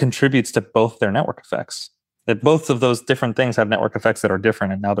contributes to both their network effects. That both of those different things have network effects that are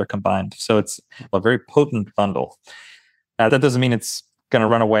different, and now they're combined. So it's a very potent bundle. That doesn't mean it's going to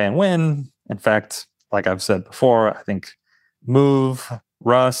run away and win. In fact, like I've said before, I think Move,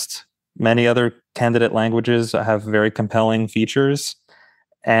 Rust, many other candidate languages have very compelling features.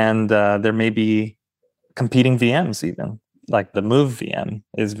 And there may be competing VMs even. Like the Move VM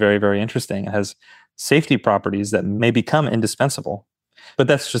is very, very interesting. It has safety properties that may become indispensable. But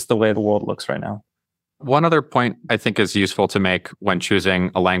that's just the way the world looks right now. One other point I think is useful to make when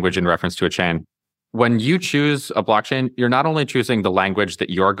choosing a language in reference to a chain. When you choose a blockchain, you're not only choosing the language that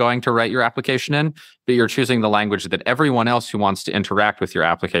you're going to write your application in, but you're choosing the language that everyone else who wants to interact with your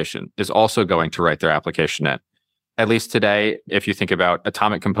application is also going to write their application in. At least today, if you think about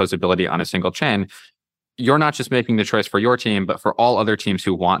atomic composability on a single chain, you're not just making the choice for your team, but for all other teams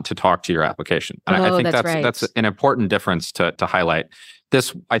who want to talk to your application. And I think that's an important difference to highlight.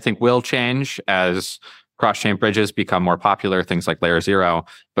 This, I think, will change as cross-chain bridges become more popular, things like Layer 0.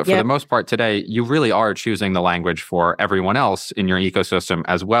 But for the most part today, you really are choosing the language for everyone else in your ecosystem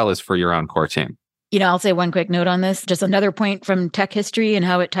as well as for your own core team. You know, I'll say one quick note on this. Just another point from tech history and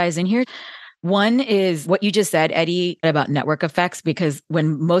how it ties in here. One is what you just said, Eddie, about network effects, because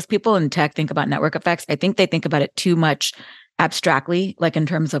when most people in tech think about network effects, I think they think about it too much abstractly, like in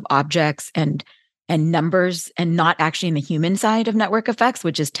terms of objects and numbers, and not actually in the human side of network effects,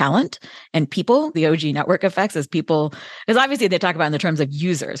 which is talent and people. The OG network effects is people, because obviously they talk about it in the terms of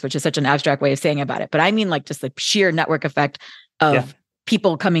users, which is such an abstract way of saying about it. But I mean like just the sheer network effect of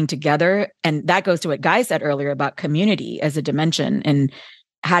people coming together. And that goes to what Guy said earlier about community as a dimension and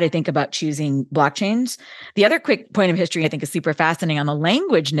how to think about choosing blockchains. The other quick point of history I think is super fascinating on the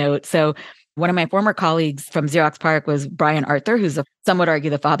language note. So one of my former colleagues from Xerox PARC was Brian Arthur, who's some would argue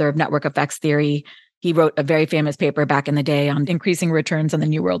the father of network effects theory. He wrote a very famous paper back in the day on increasing returns on the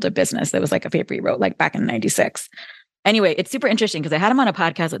new world of business. That was like a paper he wrote like back in 96. Anyway, it's super interesting because I had him on a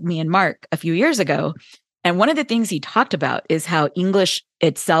podcast with me and Mark a few years ago. And one of the things he talked about is how English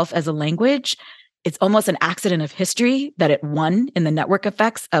itself as a language, it's almost an accident of history that it won in the network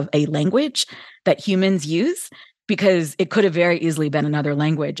effects of a language that humans use, because it could have very easily been another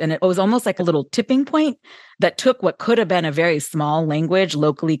language. And it was almost like a little tipping point that took what could have been a very small language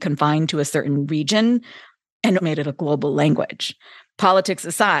locally confined to a certain region and made it a global language. Politics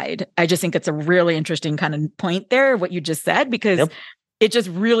aside, I just think it's a really interesting kind of point there, what you just said, because it just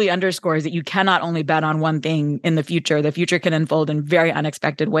really underscores that you cannot only bet on one thing in the future. The future can unfold in very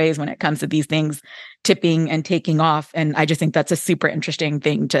unexpected ways when it comes to these things tipping and taking off. And I just think that's a super interesting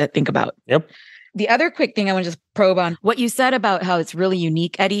thing to think about. The other quick thing I want to just probe on what you said about how it's really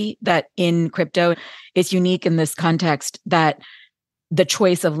unique, Eddie, that in crypto, it's unique in this context that the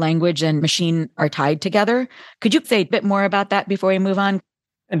choice of language and machine are tied together. Could you say a bit more about that before we move on?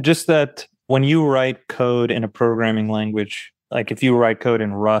 And just that when you write code in a programming language, like if you write code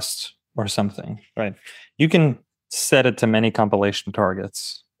in Rust or something, right, you can set it to many compilation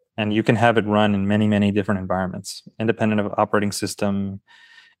targets and you can have it run in many, many different environments, independent of operating system,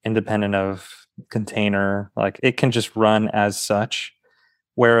 independent of container, like it can just run as such.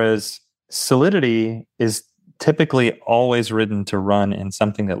 Whereas Solidity is typically always written to run in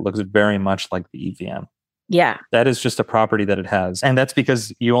something that looks very much like the EVM. Yeah. That is just a property that it has. And that's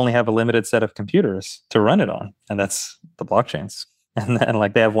because you only have a limited set of computers to run it on. And that's the blockchains. And then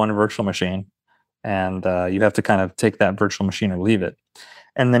like they have one virtual machine and you have to kind of take that virtual machine or leave it.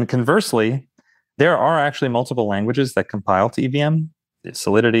 And then conversely, there are actually multiple languages that compile to EVM.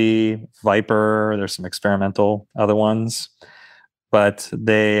 Solidity, Viper, there's some experimental other ones, but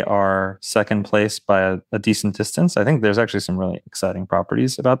they are second place by a decent distance. I think there's actually some really exciting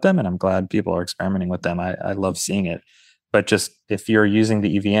properties about them, and I'm glad people are experimenting with them. I love seeing it. But just if you're using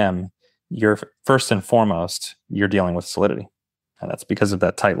the EVM, you're first and foremost, you're dealing with Solidity. And that's because of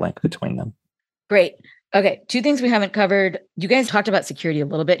that tight link between them. Great. Okay, two things we haven't covered. You guys talked about security a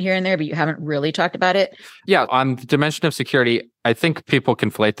little bit here and there, but you haven't really talked about it. Yeah, on the dimension of security, I think people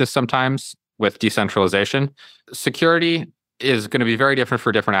conflate this sometimes with decentralization. Security is going to be very different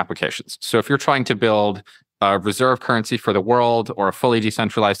for different applications. So if you're trying to build a reserve currency for the world or a fully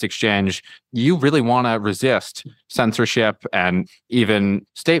decentralized exchange, you really want to resist censorship and even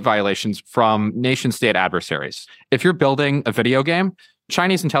state violations from nation state adversaries. If you're building a video game,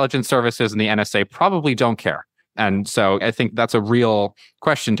 Chinese intelligence services and the NSA probably don't care. And so I think that's a real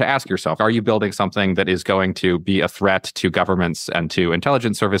question to ask yourself. Are you building something that is going to be a threat to governments and to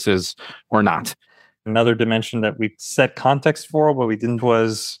intelligence services or not? Another dimension that we set context for, what we didn't,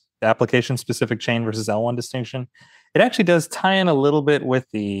 was the application-specific chain versus L1 distinction. It actually does tie in a little bit with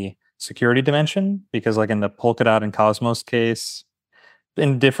the security dimension, because like in the Polkadot and Cosmos case,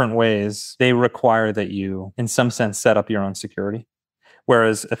 in different ways, they require that you, in some sense, set up your own security.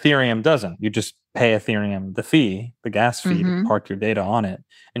 Whereas Ethereum doesn't. You just pay Ethereum the fee, the gas fee, to park your data on it,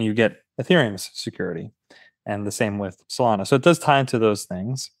 and you get Ethereum's security. And the same with Solana. So it does tie into those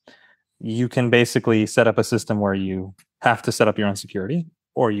things. You can basically set up a system where you have to set up your own security,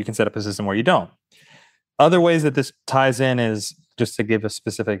 or you can set up a system where you don't. Other ways that this ties in is, just to give a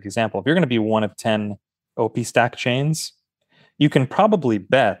specific example, if you're going to be one of 10 OP stack chains, you can probably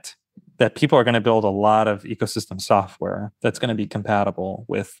bet that people are going to build a lot of ecosystem software that's going to be compatible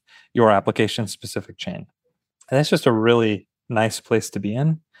with your application-specific chain. And that's just a really nice place to be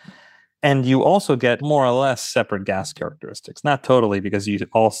in. And you also get more or less separate gas characteristics. Not totally, because you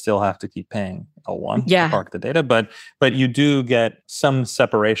all still have to keep paying L1 to park the data, but you do get some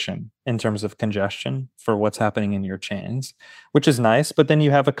separation in terms of congestion for what's happening in your chains, which is nice. But then you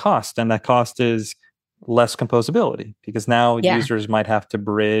have a cost, and that cost is less composability, because now users might have to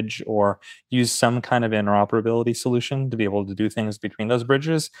bridge or use some kind of interoperability solution to be able to do things between those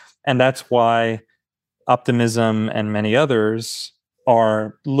bridges. And that's why Optimism and many others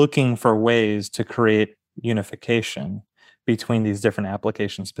are looking for ways to create unification between these different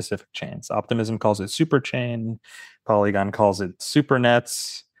application specific chains. Optimism calls it superchain, Polygon calls it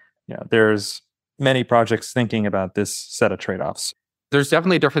supernets. There's many projects thinking about this set of trade-offs. There's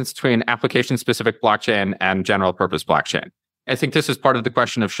definitely a difference between application specific blockchain and general purpose blockchain. I think this is part of the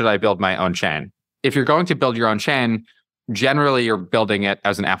question of, should I build my own chain? If you're going to build your own chain, generally you're building it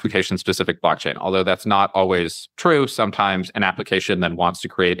as an application specific blockchain, although that's not always true. Sometimes an application then wants to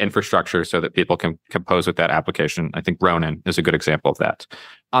create infrastructure so that people can compose with that application. I think Ronin is a good example of that.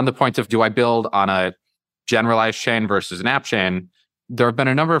 On the point of, do I build on a generalized chain versus an app chain? There have been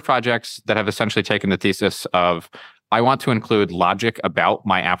a number of projects that have essentially taken the thesis of, I want to include logic about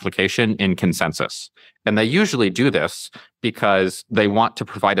my application in consensus. And they usually do this because they want to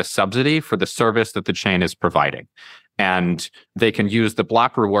provide a subsidy for the service that the chain is providing. And they can use the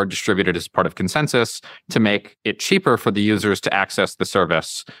block reward distributed as part of consensus to make it cheaper for the users to access the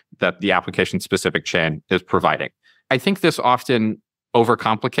service that the application-specific chain is providing. I think this often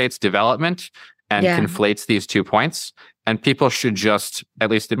overcomplicates development and conflates these 2 points. And people should just,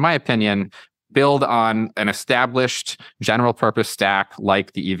 at least in my opinion, build on an established general purpose stack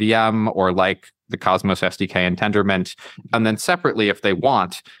like the EVM or like the Cosmos SDK and Tendermint. And then separately, if they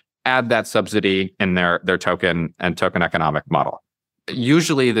want, add that subsidy in their token and token economic model.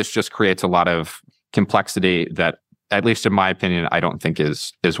 Usually this just creates a lot of complexity that, at least in my opinion, I don't think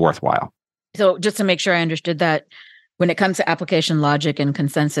is worthwhile. So just to make sure I understood that, when it comes to application logic and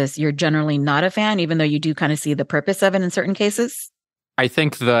consensus, you're generally not a fan, even though you do kind of see the purpose of it in certain cases? I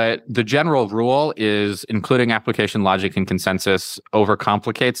think the general rule is including application logic and consensus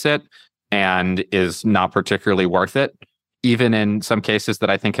overcomplicates it and is not particularly worth it, even in some cases that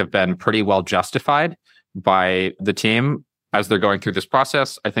I think have been pretty well justified by the team as they're going through this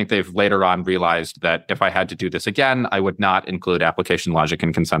process. I think they've later on realized that if I had to do this again, I would not include application logic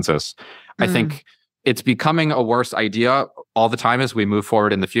and consensus. I think it's becoming a worse idea all the time as we move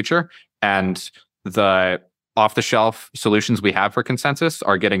forward in the future. And the off-the-shelf solutions we have for consensus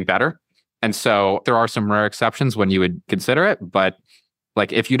are getting better. And so there are some rare exceptions when you would consider it. But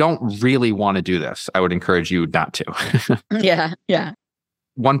like, if you don't really want to do this, I would encourage you not to. Yeah.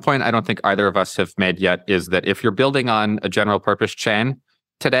 One point I don't think either of us have made yet is that if you're building on a general purpose chain,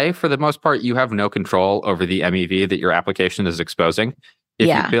 today, for the most part, you have no control over the MEV that your application is exposing. If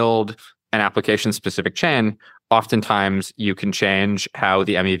you build an application-specific chain, oftentimes you can change how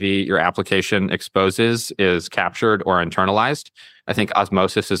the MEV your application exposes is captured or internalized. I think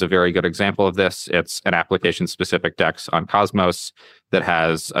Osmosis is a very good example of this. It's an application-specific DEX on Cosmos that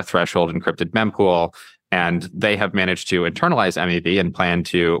has a threshold encrypted mempool, and they have managed to internalize MEV and plan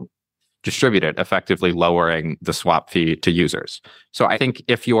to distribute it, effectively lowering the swap fee to users. So I think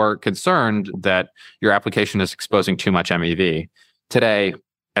if you're concerned that your application is exposing too much MEV, today,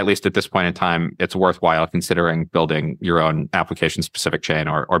 at least at this point in time, it's worthwhile considering building your own application-specific chain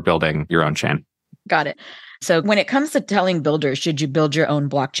or building your own chain. Got it. So when it comes to telling builders, should you build your own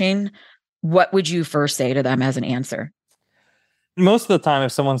blockchain, what would you first say to them as an answer? Most of the time,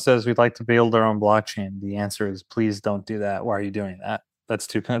 if someone says we'd like to build our own blockchain, the answer is, please don't do that. Why are you doing that? That's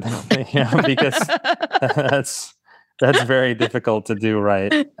too because that's very difficult to do,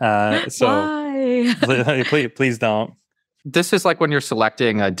 right? Why? please don't. This is like when you're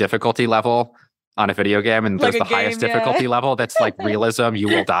selecting a difficulty level on a video game and Like there's the highest difficulty level. That's like realism. You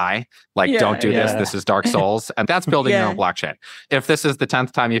will die. Don't do this. This is Dark Souls. And that's building your own blockchain. If this is the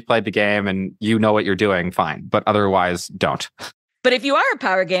 10th time you've played the game and you know what you're doing, fine. But otherwise, don't. But if you are a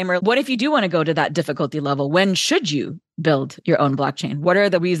power gamer, what if you do want to go to that difficulty level? When should you build your own blockchain? What are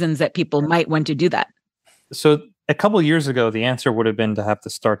the reasons that people might want to do that? So a couple of years ago, the answer would have been to have to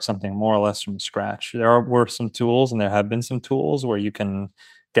start something more or less from scratch. Were some tools, and there have been some tools where you can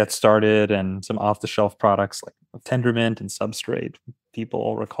get started, and some off-the-shelf products like Tendermint and Substrate,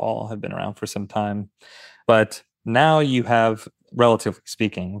 people recall, have been around for some time. But now you have, relatively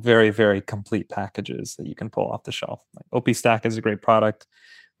speaking, very, very complete packages that you can pull off the shelf. Like OP-Stack is a great product.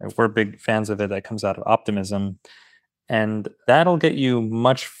 We're big fans of it. That comes out of Optimism. And that'll get you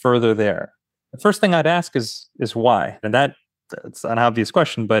much further there. The first thing I'd ask is why? And that's an obvious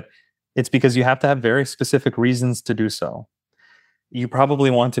question, but it's because you have to have very specific reasons to do so. You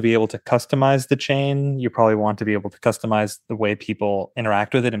probably want to be able to customize the chain. You probably want to be able to customize the way people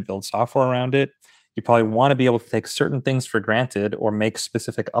interact with it and build software around it. You probably want to be able to take certain things for granted or make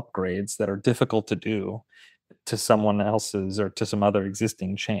specific upgrades that are difficult to do to someone else's or to some other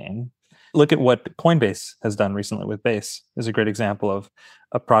existing chain. Look at what Coinbase has done recently with Base is a great example of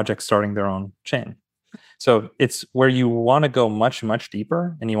a project starting their own chain. So it's where you want to go much, much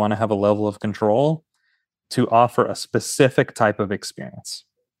deeper and you want to have a level of control to offer a specific type of experience.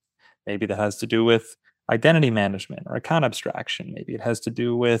 Maybe that has to do with identity management or account abstraction. Maybe it has to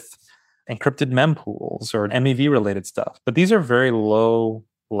do with encrypted mempools or MEV related stuff. But these are very low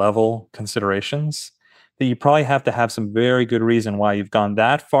level considerations that you probably have to have some very good reason why you've gone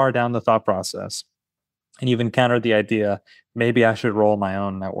that far down the thought process and you've encountered the idea, maybe I should roll my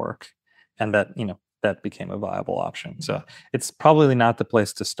own network. And that, that became a viable option. So it's probably not the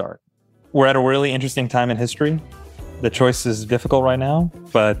place to start. We're at a really interesting time in history. The choice is difficult right now,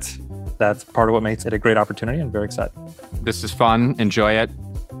 but that's part of what makes it a great opportunity. I'm very excited. This is fun. Enjoy it.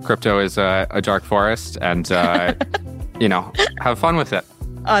 Crypto is a dark forest, and have fun with it.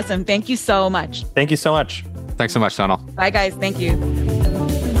 Awesome. Thank you so much. Thank you so much. Thanks so much, Sonal. Bye, guys. Thank you.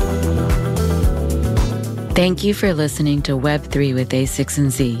 Thank you for listening to Web3 with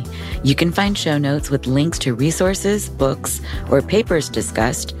A16Z. You can find show notes with links to resources, books, or papers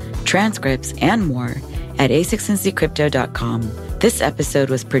discussed, transcripts, and more at a16zcrypto.com. This episode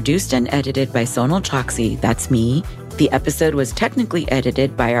was produced and edited by Sonal Chokshi, that's me. The episode was technically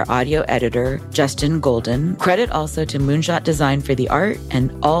edited by our audio editor, Justin Golden. Credit also to Moonshot Design for the art,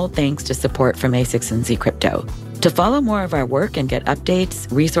 and all thanks to support from A16Z Crypto. To follow more of our work and get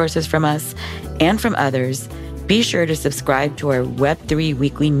updates, resources from us, and from others, be sure to subscribe to our Web3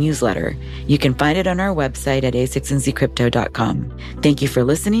 weekly newsletter. You can find it on our website at a16zcrypto.com. Thank you for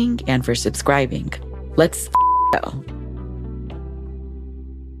listening and for subscribing. Let's go.